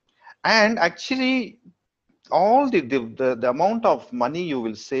 And actually, all the amount of money you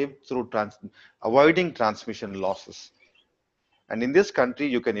will save through avoiding transmission losses. And in this country,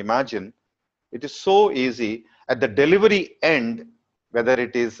 you can imagine, it is so easy at the delivery end, whether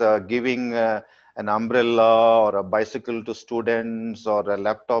it is giving an umbrella or a bicycle to students or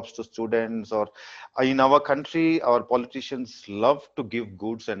laptops to students, or in our country, our politicians love to give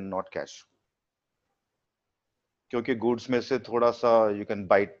goods and not cash. क्योंकि goods में से थोड़ा सा you can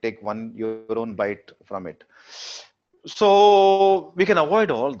take your own bite from it. So we can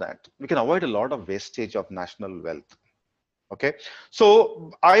avoid all that. We can avoid a lot of wastage of national wealth. Okay,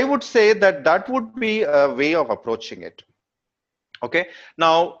 so I would say that that would be a way of approaching it. Okay,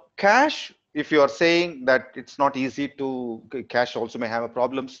 now cash, if you are saying that it's not easy to, cash also may have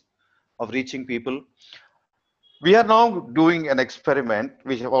problems of reaching people. We are now doing an experiment,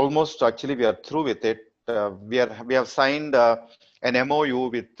 which almost actually we are through with it. We have signed an MOU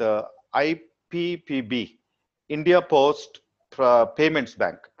with IPPB, India Post Payments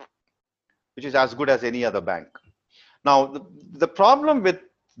Bank, which is as good as any other bank. Now, the problem with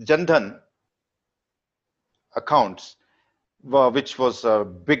Jan Dhan accounts, which was a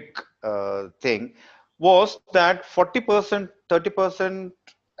big thing, was that 40%, 30%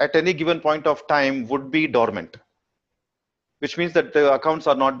 at any given point of time would be dormant, which means that the accounts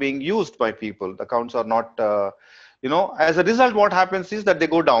are not being used by people. The accounts are not, as a result, what happens is that they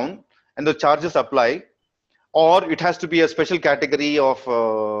go down and the charges apply, or it has to be a special category of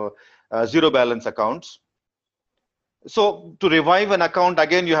zero balance accounts. So to revive an account,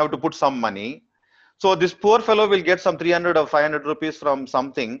 again, you have to put some money. So this poor fellow will get some 300 or 500 rupees from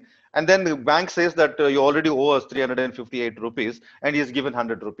something. And then the bank says that you already owe us 358 rupees and he is given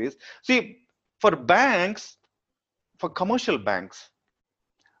 100 rupees. See, for banks, for commercial banks,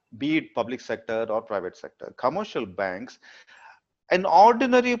 be it public sector or private sector, commercial banks, an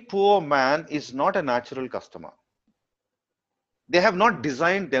ordinary poor man is not a natural customer. They have not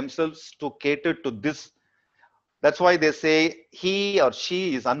designed themselves to cater to this. That's why they say he or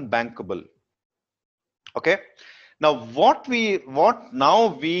she is unbankable. Okay. Now, what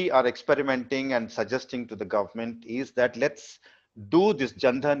now we are experimenting and suggesting to the government is that let's do this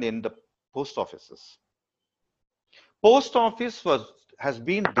Jan Dhan in the post offices. Post office has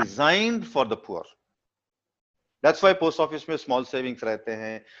been designed for the poor. That's why post office में small savings रहते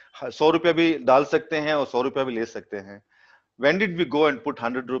हैं. 100 रुपया भी डाल सकते हैं और 100 रुपया भी ले सकते हैं. When did we go and put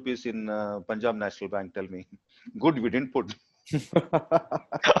 100 rupees in Punjab National Bank? Tell me. Good, we didn't put.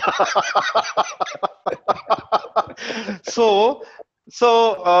 so,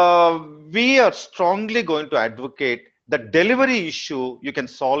 so we are strongly going to advocate the delivery issue. You can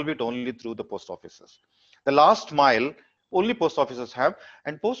solve it only through the post offices. The last mile only post offices have,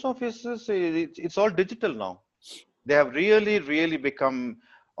 and post offices it's all digital now. They have really become,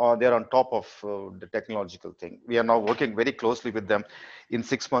 they're on top of the technological thing. We are now working very closely with them. In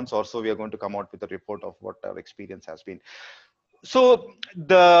 6 months or so, we are going to come out with a report of what our experience has been. So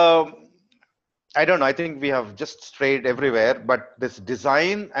the I don't know. I think we have just strayed everywhere, but this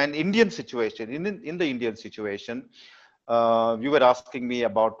design and Indian situation, in the Indian situation, you were asking me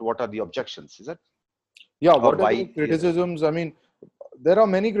about what are the objections, is it? Yeah, Or what are the why? criticisms? I mean, there are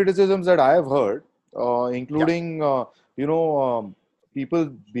many criticisms that I have heard, Yeah, including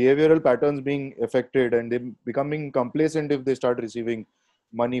people behavioral patterns being affected and they becoming complacent if they start receiving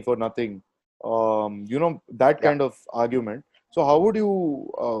money for nothing. That yeah. kind of argument. So how would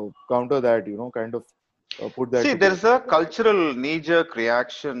you counter that? Kind of put that See, together. there's a cultural knee-jerk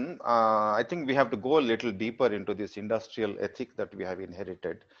reaction. I think we have to go a little deeper into this industrial ethic that we have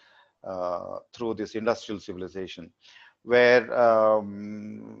inherited through this industrial civilization, where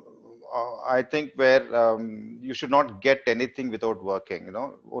I think where you should not get anything without working.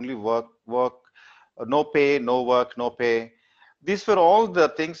 Only work, work, no pay, no work, no pay. These were all the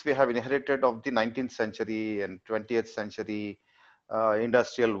things we have inherited of the 19th century and 20th century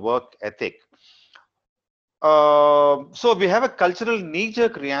industrial work ethic. So we have a cultural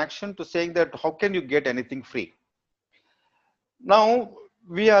knee-jerk reaction to saying that how can you get anything free? Now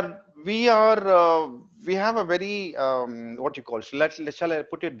we have a very what you call shall I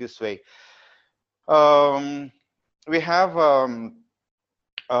put it this way? Um, we have a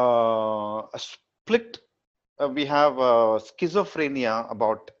split. We have schizophrenia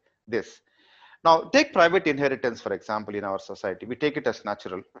about this. Now take private inheritance for example in our society. We take it as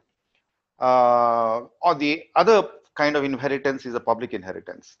natural. Or the other kind of inheritance is a public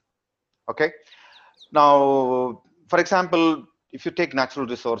inheritance. Okay. Now, for example, if you take natural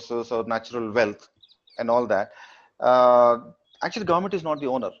resources or natural wealth and all that, uh, actually, government is not the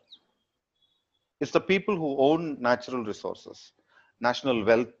owner. It's the people who own natural resources. National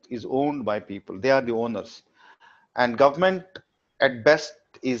wealth is owned by people. They are the owners. And government, at best,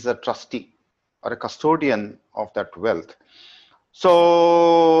 is a trustee or a custodian of that wealth.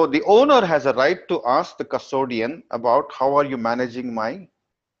 So the owner has a right to ask the custodian about how are you managing my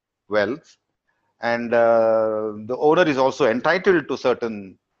wealth, and the owner is also entitled to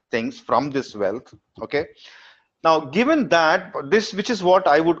certain things from this wealth. Okay. Now, given that this, which is what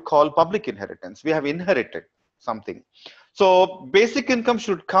I would call public inheritance, we have inherited something. So basic income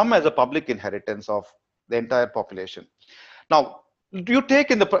should come as a public inheritance of the entire population. Now, you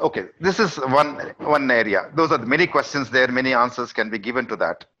take in the okay. This is one area. Those are the many questions there. Many answers can be given to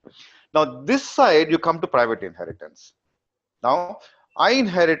that. Now, this side you come to private inheritance. Now, I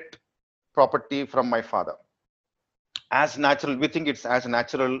inherit property from my father. As natural, we think it's as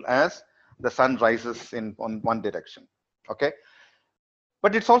natural as the sun rises in on one direction. Okay,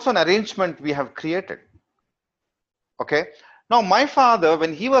 but it's also an arrangement we have created. Okay, now my father,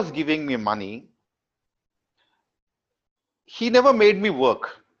 when he was giving me money, he never made me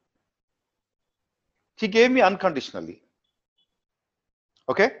work. He gave me unconditionally.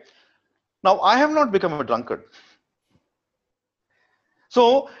 Okay, now I have not become a drunkard.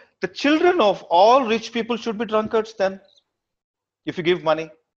 So the children of all rich people should be drunkards then, if you give money.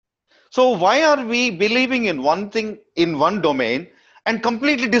 So why are we believing in one thing in one domain and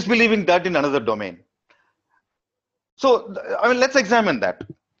completely disbelieving that in another domain? So I mean, let's examine that.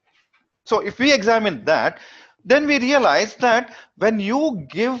 So if we examine that, then we realize that when you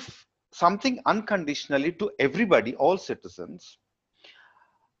give something unconditionally to everybody, all citizens,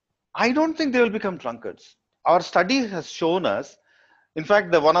 I don't think they will become drunkards. Our study has shown us. In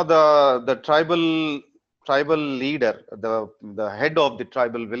fact, the one of the tribal leader, the head of the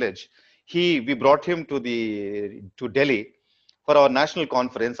tribal village, we brought him to Delhi for our national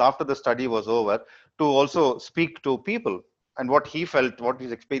conference after the study was over to also speak to people and what he felt, what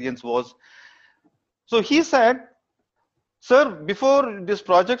his experience was. So he said, "Sir, before this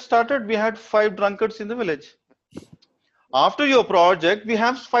project started, we had 5 drunkards in the village. After your project, we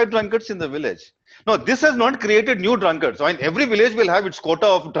have 5 drunkards in the village. No, this has not created new drunkards. I mean, every village will have its quota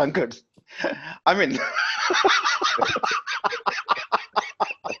of drunkards. I mean,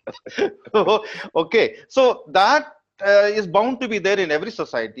 okay. So that is bound to be there in every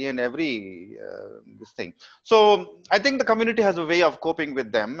society and every this thing. So I think the community has a way of coping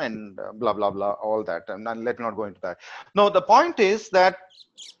with them and blah blah blah, all that. And let me not go into that. No, the point is that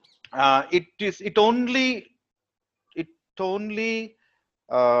it only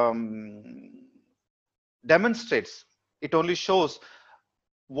um, demonstrates, it only shows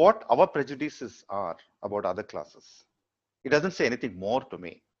what our prejudices are about other classes. It doesn't say anything more to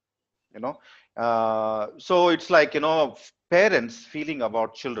me, you know. So it's like, parents feeling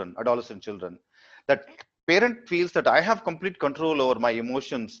about children, adolescent children, that parent feels that I have complete control over my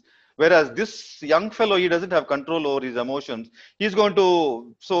emotions, whereas this young fellow, he doesn't have control over his emotions. He's going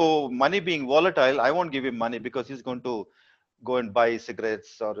to, so money being volatile, I won't give him money because he's going to go and buy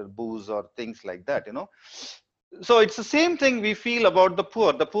cigarettes or booze or things like that, So it's the same thing we feel about the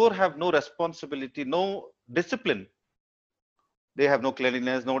poor. The poor have no responsibility, no discipline. They have no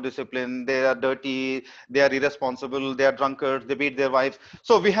cleanliness, no discipline. They are dirty. They are irresponsible. They are drunkards. They beat their wives.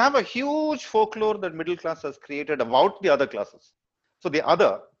 So we have a huge folklore that middle class has created about the other classes. So the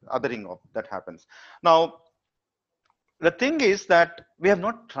othering of that happens. Now, the thing is that we have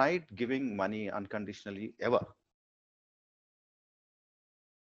not tried giving money unconditionally ever.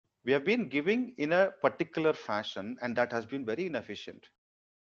 We have been giving in a particular fashion, and that has been very inefficient.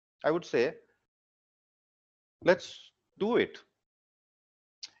 I would say, let's do it.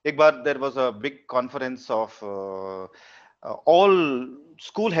 एक बार there was a big conference of all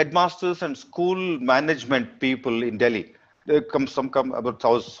school headmasters and school management people in Delhi. There come about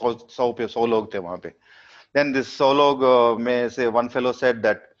 100 log the वहाँ पे. Then this 100 log में से one fellow said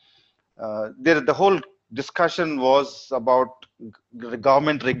that the whole discussion was about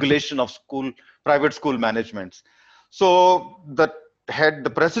government regulation of private school managements. So the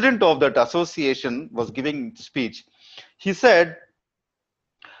president of that association was giving speech. He said,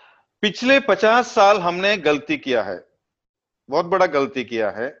 पिछले 50 साल हमने गलती किया है, बहुत बड़ा गलती किया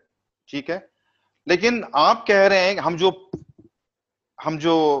है, ठीक है, लेकिन आप कह रहे हैं हम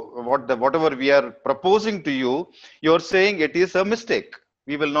जो whatever we are proposing to you, you're saying it is a mistake,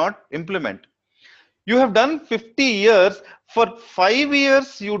 we will not implement. You have done 50 years, for 5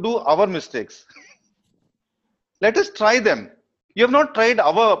 years you do our mistakes. Let us try them. You have not tried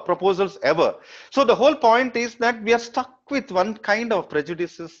our proposals ever. So the whole point is that we are stuck with one kind of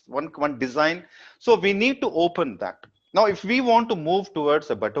prejudices, one design. So we need to open that. Now, if we want to move towards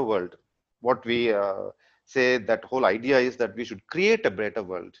a better world, what we say, that whole idea is that we should create a better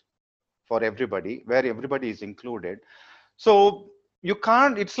world for everybody, where everybody is included. So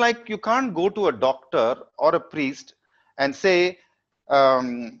it's like you can't go to a doctor or a priest and say,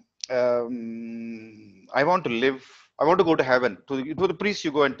 I want to live, I want to go to heaven. To the priest,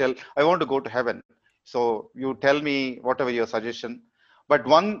 you go and tell, I want to go to heaven. So you tell me whatever your suggestion, but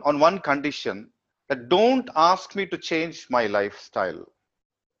on one condition, that don't ask me to change my lifestyle.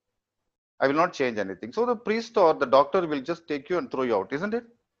 I will not change anything. So the priest or the doctor will just take you and throw you out, isn't it?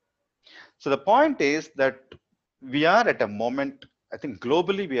 So the point is that we are at a moment, I think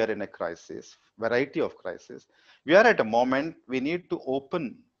globally we are in a crisis, variety of crisis. We are at a moment we need to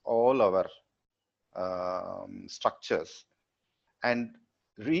open all our structures and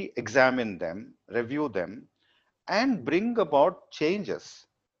re-examine them, review them, and bring about changes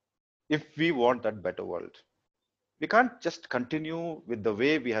if we want that better world. We can't just continue with the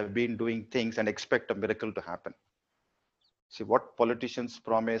way we have been doing things and expect a miracle to happen. See, what politicians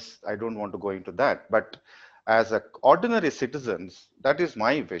promise, I don't want to go into that, but as ordinary citizens, that is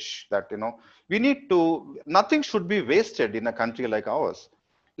my wish, that we need to, nothing should be wasted in a country like ours.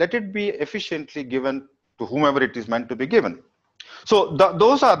 Let it be efficiently given to whomever it is meant to be given. So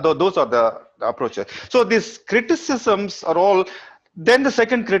those are the approaches. So these criticisms are all. Then the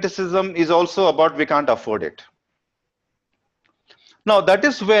second criticism is also about we can't afford it. Now that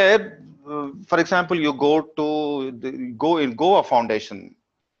is where, for example, you go in Goa Foundation.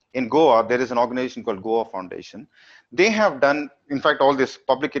 In Goa, there is an organization called Goa Foundation. They have done, in fact, all this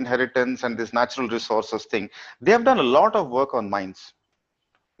public inheritance and this natural resources thing. They have done a lot of work on mines.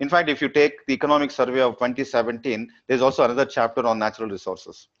 In fact, if you take the economic survey of 2017, there's also another chapter on natural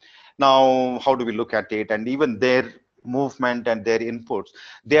resources. Now, how do we look at it? And even their movement and their inputs,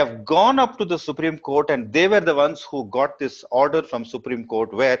 they have gone up to the Supreme Court, and they were the ones who got this order from Supreme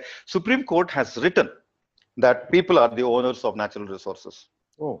Court, where Supreme Court has written that people are the owners of natural resources.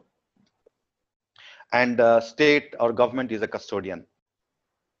 Oh. And state or government is a custodian.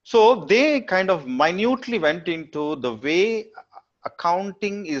 So they kind of minutely went into the way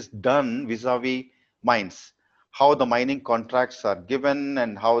accounting is done vis-a-vis mines, how the mining contracts are given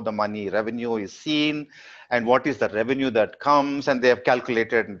and how the money revenue is seen and what is the revenue that comes, and they have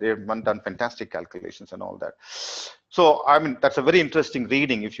calculated and they've done fantastic calculations and all that. So I mean, that's a very interesting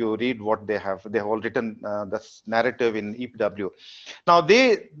reading. If you read what they have all written this narrative in EPW. Now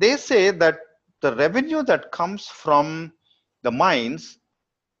they say that the revenue that comes from the mines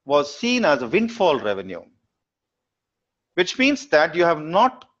was seen as a windfall revenue. which means that you have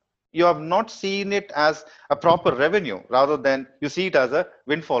not seen it as a proper revenue, rather than you see it as a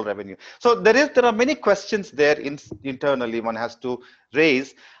windfall revenue. So there are many questions there internally one has to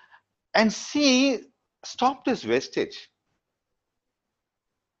raise and see, stop this wastage.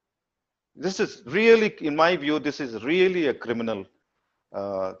 This is really, in my view, this is really a criminal.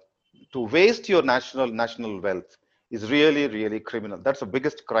 Uh, to waste your national wealth is really, really criminal. That's the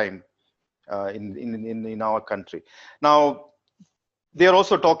biggest crime in our country. Now, they are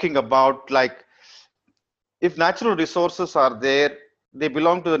also talking about, like, if natural resources are there, they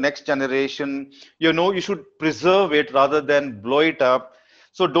belong to the next generation. You should preserve it rather than blow it up.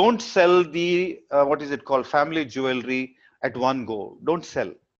 So don't sell the what is it called, family jewelry at one go. Don't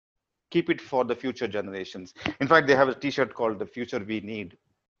sell. Keep it for the future generations. In fact, they have a T-shirt called "The Future We Need."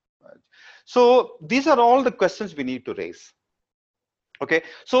 So these are all the questions we need to raise. Okay,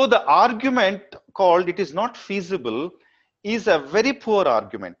 so the argument called "it is not feasible" is a very poor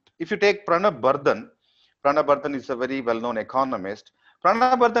argument. If you take Pranab Bardhan is a very well-known economist.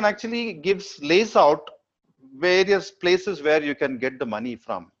 Pranab Bardhan actually lays out various places where you can get the money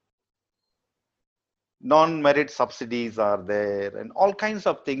from. Non-merit subsidies are there, and all kinds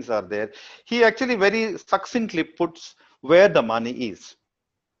of things are there. He actually very succinctly puts where the money is.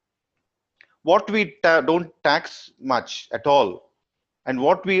 What we don't tax much at all, and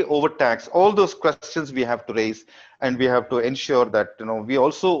what we overtax, all those questions we have to raise, and we have to ensure that we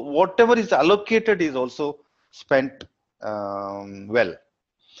also, whatever is allocated is also spent well.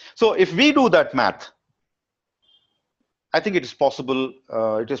 So if we do that math, I think it is possible.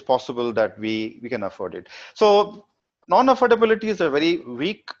 It is possible that we can afford it. So non-affordability is a very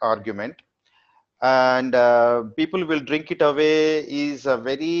weak argument, and people will drink it away it's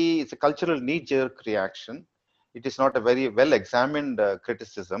a cultural knee-jerk reaction. It is not a very well-examined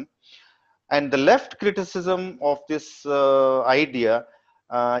criticism. And the left criticism of this idea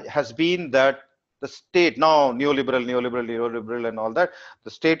has been that the state, now neoliberal and all that, the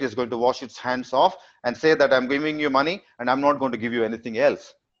state is going to wash its hands off and say that I'm giving you money and I'm not going to give you anything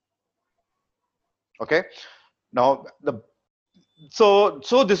else. Okay, now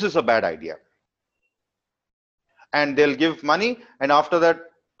so this is a bad idea, and they'll give money, and after that,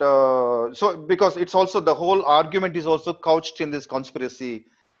 so because it's also, the whole argument is also couched in this conspiracy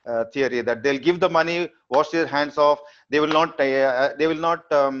theory, that they'll give the money, wash their hands off, they will not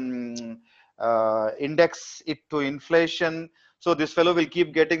index it to inflation. So this fellow will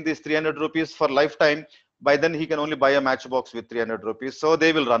keep getting this 300 rupees for lifetime. By then he can only buy a matchbox with 300 rupees, so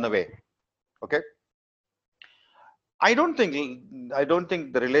they will run away. Okay, I don't think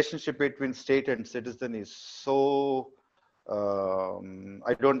the relationship between state and citizen is so.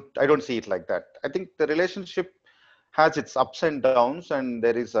 I don't see it like that. I think the relationship has its ups and downs, and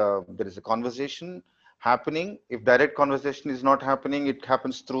there is a conversation happening. If direct conversation is not happening, it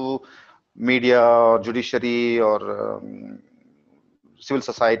happens through media or judiciary or civil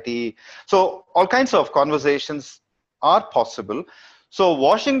society. So all kinds of conversations are possible. So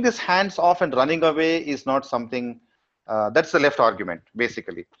washing these hands off and running away is not something. That's the left argument,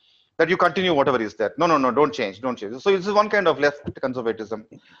 basically, that you continue whatever is there. No, don't change. So this is one kind of left conservatism.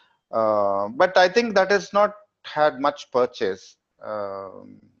 But I think that has not had much purchase.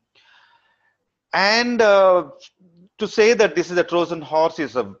 And to say that this is a Trojan horse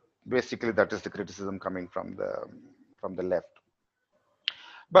is basically, that is the criticism coming from the left.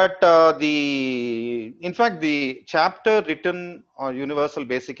 But in fact, the chapter written on universal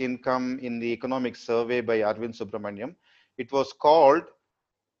basic income in the economic survey by Arvind Subramaniam, it was called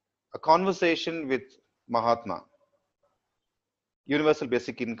A Conversation with Mahatma. Universal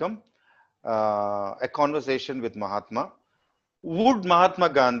basic income, a conversation with Mahatma. Would Mahatma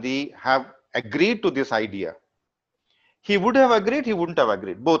Gandhi have agreed to this idea? He would have agreed, he wouldn't have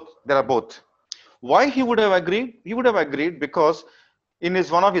agreed. Both, there are both. Why he would have agreed? He would have agreed because in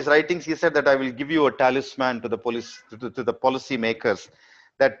one of his writings, he said that I will give you a talisman to the policy makers,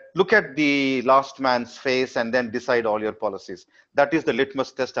 that look at the last man's face and then decide all your policies. That is the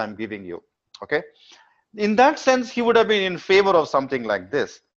litmus test I'm giving you. Okay. In that sense, he would have been in favor of something like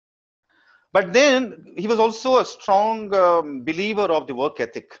this. But then he was also a strong believer of the work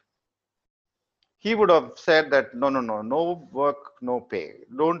ethic. He would have said that no work, no pay.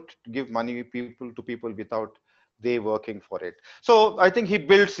 Don't give money to people without they working for it. So I think he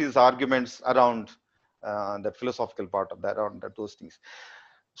builds his arguments around that philosophical part of that, around those things.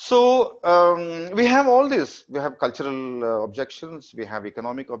 So we have all this. We have cultural objections, we have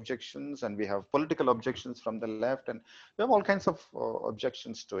economic objections, and we have political objections from the left, and we have all kinds of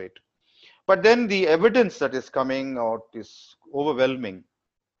objections to it. But then the evidence that is coming out is overwhelming.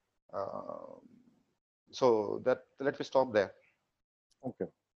 So that let me stop there. Okay,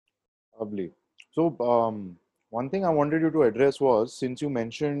 lovely. So, one thing I wanted you to address was, since you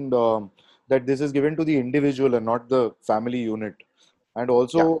mentioned that this is given to the individual and not the family unit, and Yeah,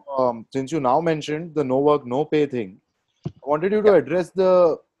 also since you now mentioned the no work, no pay thing, I wanted you to yeah, address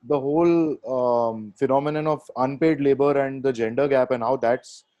the whole phenomenon of unpaid labor and the gender gap and how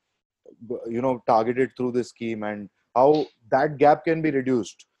that's targeted through this scheme, and how that gap can be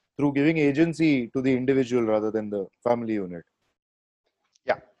reduced through giving agency to the individual rather than the family unit.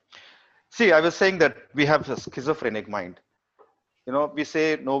 yeah. See, I was saying that we have a schizophrenic mind. We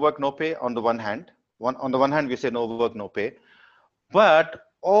say no work, no pay on the one hand. On the one hand, we say no work, no pay. But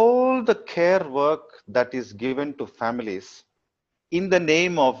all the care work that is given to families in the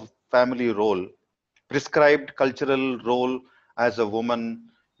name of family role, prescribed cultural role, as a woman,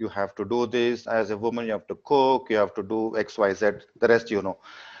 you have to do this. As a woman, you have to cook, you have to do X, Y, Z. The rest, you know.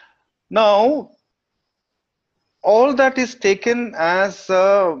 Now, all that is taken as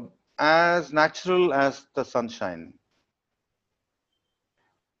natural as the sunshine.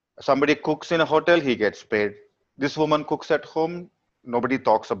 Somebody cooks in a hotel, he gets paid. This woman cooks at home, nobody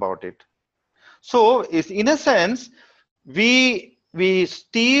talks about it. So, is in a sense, we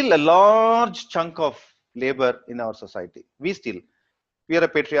steal a large chunk of labor in our society. We steal. We are a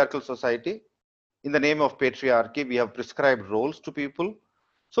patriarchal society. In the name of patriarchy, we have prescribed roles to people.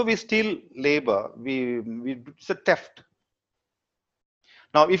 So we steal labor. It's a theft.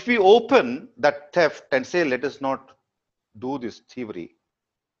 Now, if we open that theft and say, let us not do this thievery,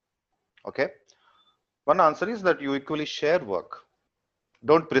 okay? One answer is that you equally share work.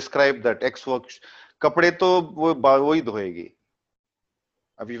 Don't prescribe that X work. कपड़े तो वो ही धोएगी.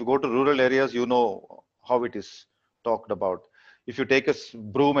 If you go to rural areas, you know how it is talked about. If you take a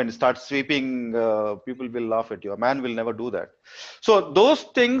broom and start sweeping, people will laugh at you. A man will never do that. So those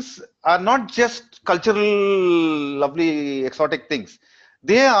things are not just cultural, lovely, exotic things.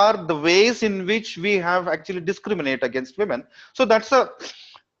 They are the ways in which we have actually discriminate against women. So that's a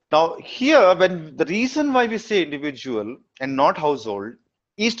now here when the reason why we say individual and not household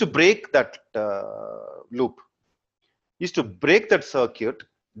is to break that loop, is to break that circuit,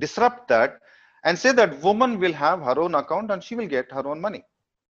 disrupt that, and say that woman will have her own account and she will get her own money.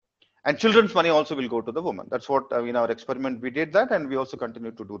 And children's money also will go to the woman. That's what in our experiment we did that, and we also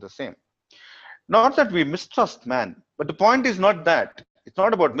continue to do the same. Not that we mistrust man, but the point is not that. It's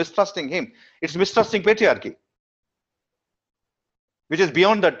not about mistrusting him. It's mistrusting patriarchy, which is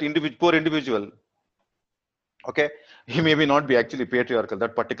beyond that poor individual. Okay, he may not be actually patriarchal.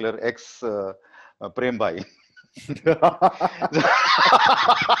 That particular ex Prem Bhai.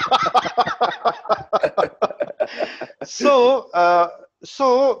 So,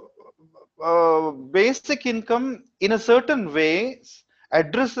 basic income in a certain way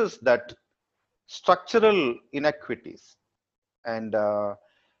addresses that structural inequities and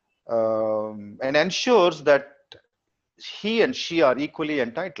and ensures that he and she are equally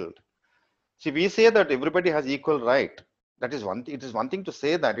entitled. See, we say that everybody has equal right. That is one. It is one thing to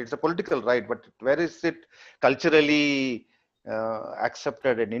say that it's a political right, but where is it culturally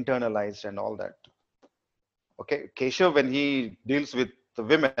accepted and internalized and all that? Okay, Keshav, when he deals with the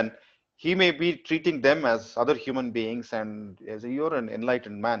women, he may be treating them as other human beings and as you're an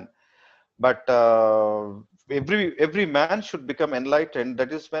enlightened man. But every man should become enlightened.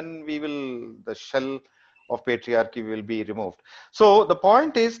 That is when the shell of patriarchy will be removed. So the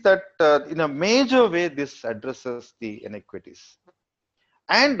point is that in a major way, this addresses the inequities.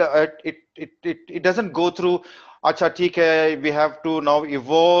 And it doesn't go through अच्छा ठीक है we have to now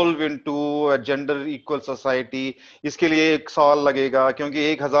evolve into a gender equal society इसके लिए 1 साल लगेगा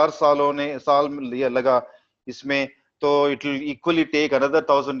क्योंकि 1000 साल ये लगा इसमें तो it will equally take another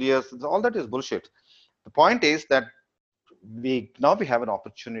 1000 years. All that is bullshit. The point is that we have an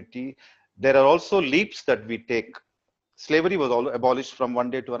opportunity. There are also leaps that we take. Slavery was all abolished from one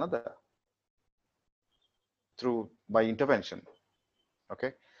day to another through by intervention.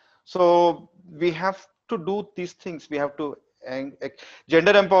 Okay, so we have to do these things. We have to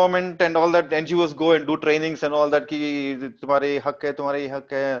gender empowerment and all that. NGOs go and do trainings and all that कि तुम्हारे हक है तुम्हारे ये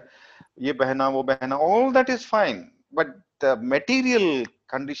हक है ये पहना वो पहना. All that is fine, but the material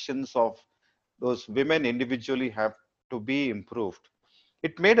conditions of those women individually have to be improved.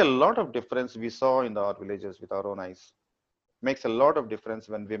 It made a lot of difference. We saw in our villages with our own eyes. Makes a lot of difference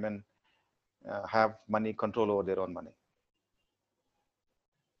when women have money, control over their own money.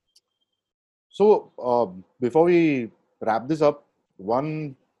 So, before we wrap this up,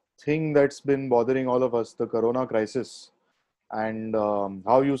 one thing that's been bothering all of us, the Corona crisis, and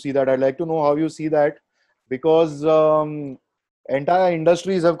how you see that. I'd like to know how you see that, because Entire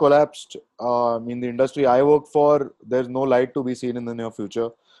industries have collapsed. In the industry I work for, there's no light to be seen in the near future.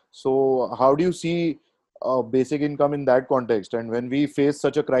 So, how do you see basic income in that context? And when we face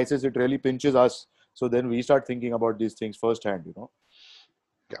such a crisis, it really pinches us. So then we start thinking about these things firsthand, you know.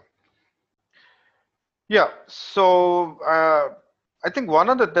 Yeah. Yeah. So I think one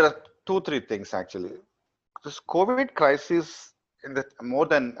of there are two, three things actually. This COVID crisis in the more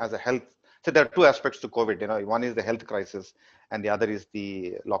than as a health. So there are two aspects to COVID. One is the health crisis, and the other is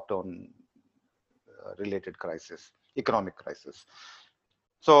the lockdown related crisis, economic crisis.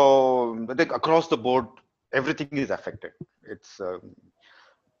 So I think across the board, everything is affected. It's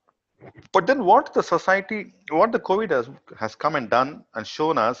but then what the society, what the COVID has come and done and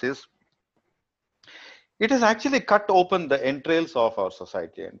shown us is it has actually cut open the entrails of our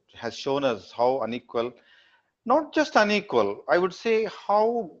society and has shown us how unequal, not just unequal, I would say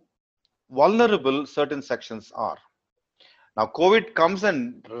how vulnerable certain sections are. Now, COVID comes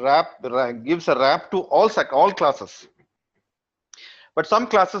and gives a wrap to all classes. But some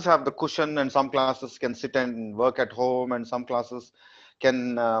classes have the cushion, and some classes can sit and work at home, and some classes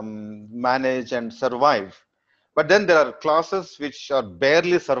can manage and survive. But then there are classes which are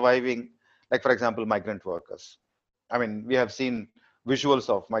barely surviving, like, for example, migrant workers. I mean, we have seen visuals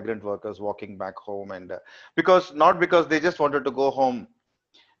of migrant workers walking back home, and not because they just wanted to go home,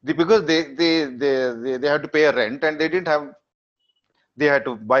 because they had to pay a rent and they had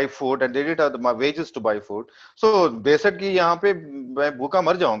to buy food and they didn't have the wages to buy food. So they said कि यहाँ पे मैं भूखा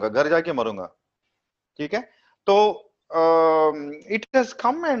मर जाऊंगा, घर जाके मरूंगा, ठीक है? तो it has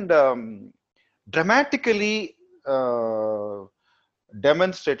come and dramatically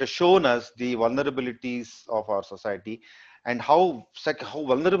demonstrated, shown us the vulnerabilities of our society and how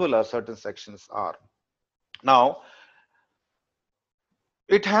vulnerable our certain sections are. Now,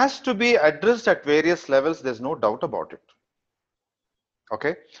 it has to be addressed at various levels. There's no doubt about it.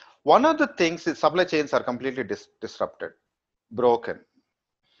 Okay. One of the things is supply chains are completely disrupted, broken.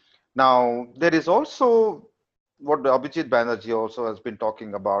 Now, there is also what Abhijit Banerjee also has been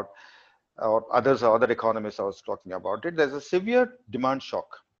talking about, or other economists are also talking about it. There's a severe demand shock.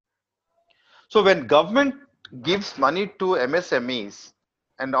 So when government gives money to MSMEs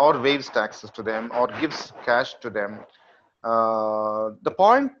and or waives taxes to them or gives cash to them, the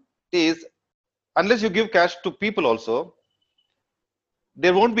point is, unless you give cash to people also,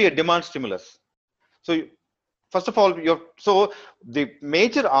 there won't be a demand stimulus. So first of all, so the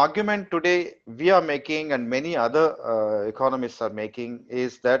major argument today we are making and many other economists are making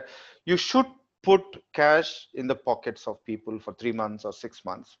is that you should put cash in the pockets of people for 3 months or 6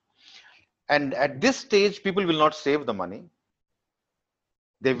 months. And at this stage, people will not save the money.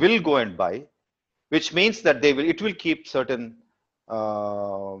 They will go and buy, which means that it will keep certain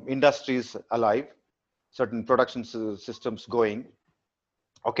industries alive, certain production systems going.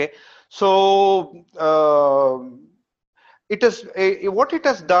 Okay, so what it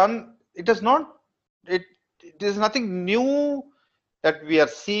has done. It has not. It is nothing new that we are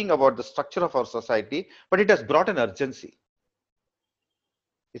seeing about the structure of our society, but it has brought an urgency.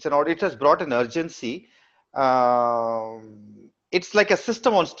 It has brought an urgency. It's like a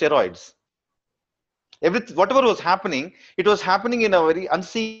system on steroids. Whatever was happening, it was happening in a very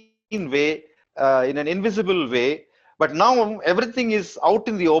unseen way, in an invisible way. But now everything is out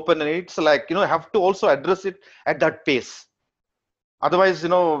in the open, and it's like, have to also address it at that pace. Otherwise,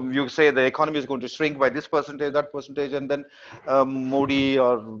 you say the economy is going to shrink by this percentage, that percentage, and then Moody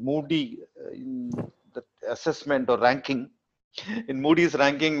the assessment or ranking. In Moody's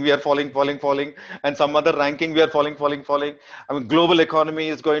ranking, we are falling, and some other ranking, we are falling. I mean, global economy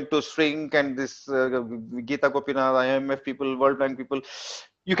is going to shrink, and this Geeta Gopinath, IMF people, World Bank people,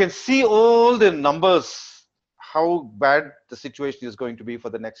 you can see all the numbers, how bad the situation is going to be for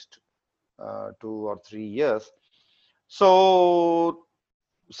the next 2 or 3 years. So,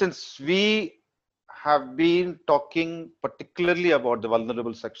 since we have been talking particularly about the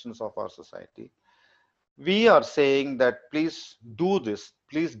vulnerable sections of our society, we are saying that please do this.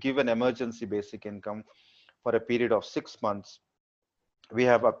 Please give an emergency basic income for a period of 6 months. We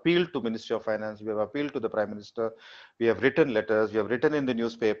have appealed to Ministry of Finance. We have appealed to the Prime Minister. We have written letters. We have written in the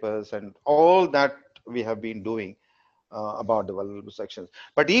newspapers, and all that we have been doing about the vulnerable sections.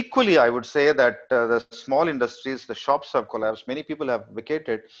 But equally, I would say that the small industries, the shops have collapsed. Many people have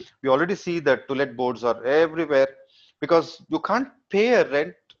vacated. We already see that to-let boards are everywhere because you can't pay a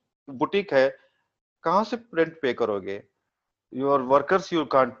rent. Boutique hai, कहाँ से rent pay करोगे? Your workers you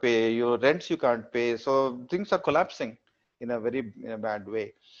can't pay, your rents you can't pay. So things are collapsing in a bad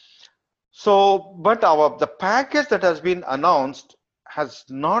way. So, but the package that has been announced has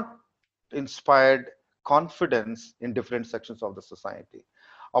not inspired confidence in different sections of the society.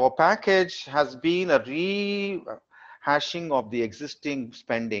 Our package has been a rehashing of the existing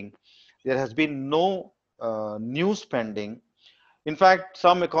spending. There has been no new spending. In fact,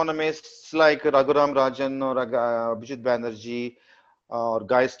 some economists like Raghuram Rajan or Abhijit Banerjee or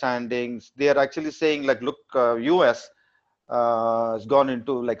Guy Standings, they are actually saying like, look, US has gone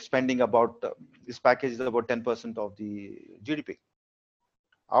into like spending about, this package is about 10% of the GDP.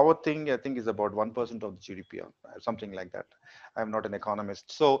 Our thing, I think, is about 1% of the GDP or something like that. I'm not an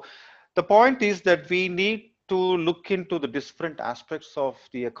economist. So the point is that we need to look into the different aspects of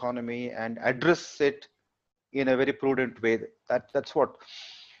the economy and address it in a very prudent way. That's what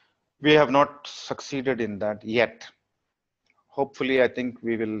we have not succeeded in that yet. Hopefully, I think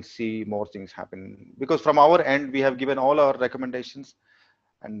we will see more things happen, because from our end, we have given all our recommendations,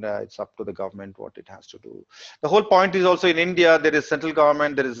 and it's up to the government what it has to do. The whole point is also in India, there is central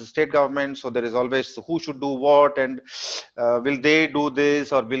government, there is a state government, so there is always who should do what, and will they do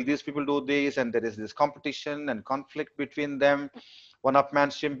this or will these people do this, and there is this competition and conflict between them,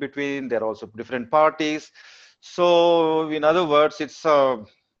 one-upmanship between, there are also different parties. So in other words, it's a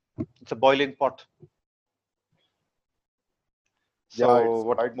boiling pot. Yeah, So it's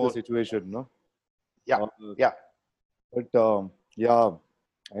what quite the more? situation, no? Yeah, Uh, yeah, but yeah,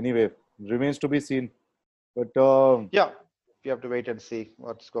 anyway, remains to be seen. But yeah. We have to wait and see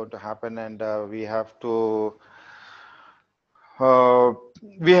what's going to happen, and uh, we have to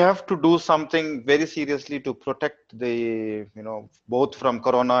do something very seriously to protect the, both from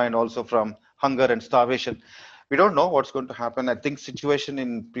corona and also from hunger and starvation. We don't know what's going to happen. I think situation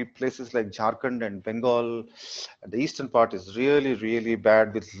in places like Jharkhand and Bengal, the eastern part, is really, really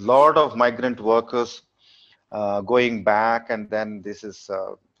bad, with a lot of migrant workers going back, and then this is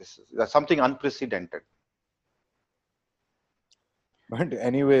that's something unprecedented. but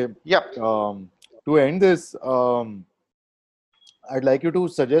anyway, Yep. to end this, I'd like you to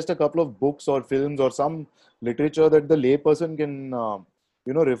suggest a couple of books or films or some literature that the layperson can,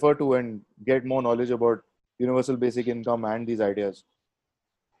 refer to and get more knowledge about universal basic income and these ideas.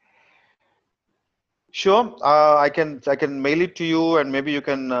 Sure. I can mail it to you, and maybe you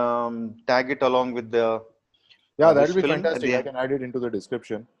can tag it along with the Yeah, this that'll be film at fantastic. the I end. can add it into the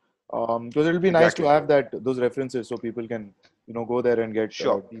description. Because it'll be nice to Exactly. have those references so people can, go there and get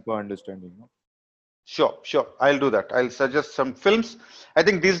Sure. deeper understanding. Sure. Sure. I'll do that. I'll suggest some films. I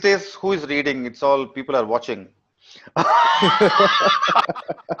think these days, who is reading? It's all people are watching.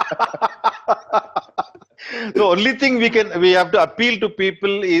 The only thing we have to appeal to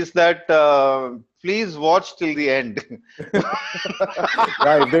people is that please watch till the end.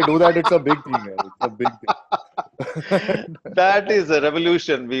 Yeah, if they do that, it's a big thing. Yeah. It's a big thing. That is a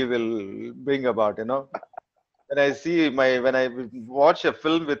revolution we will bring about. When I see when I watch a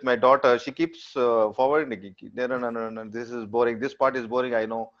film with my daughter, she keeps forwarding. No, no, no, no, no. This is boring. This part is boring. I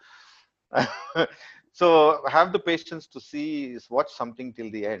know. So have the patience to watch something till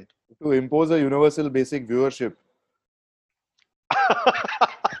the end. To impose a universal basic viewership.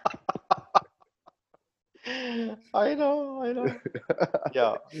 I know, I know.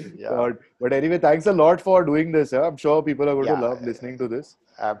 Yeah, yeah, But anyway, thanks a lot for doing this. Yeah? I'm sure people are going to yeah. love listening to this.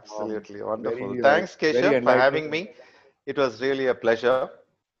 Absolutely wonderful. Very Thanks, very Keshav, for enlightening. having me. It was really a pleasure.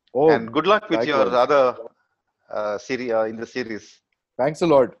 Oh, And good luck with your likewise. other series in the series. Thanks a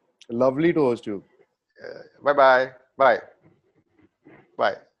lot. Lovely to host you. Bye bye. Bye.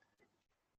 Bye.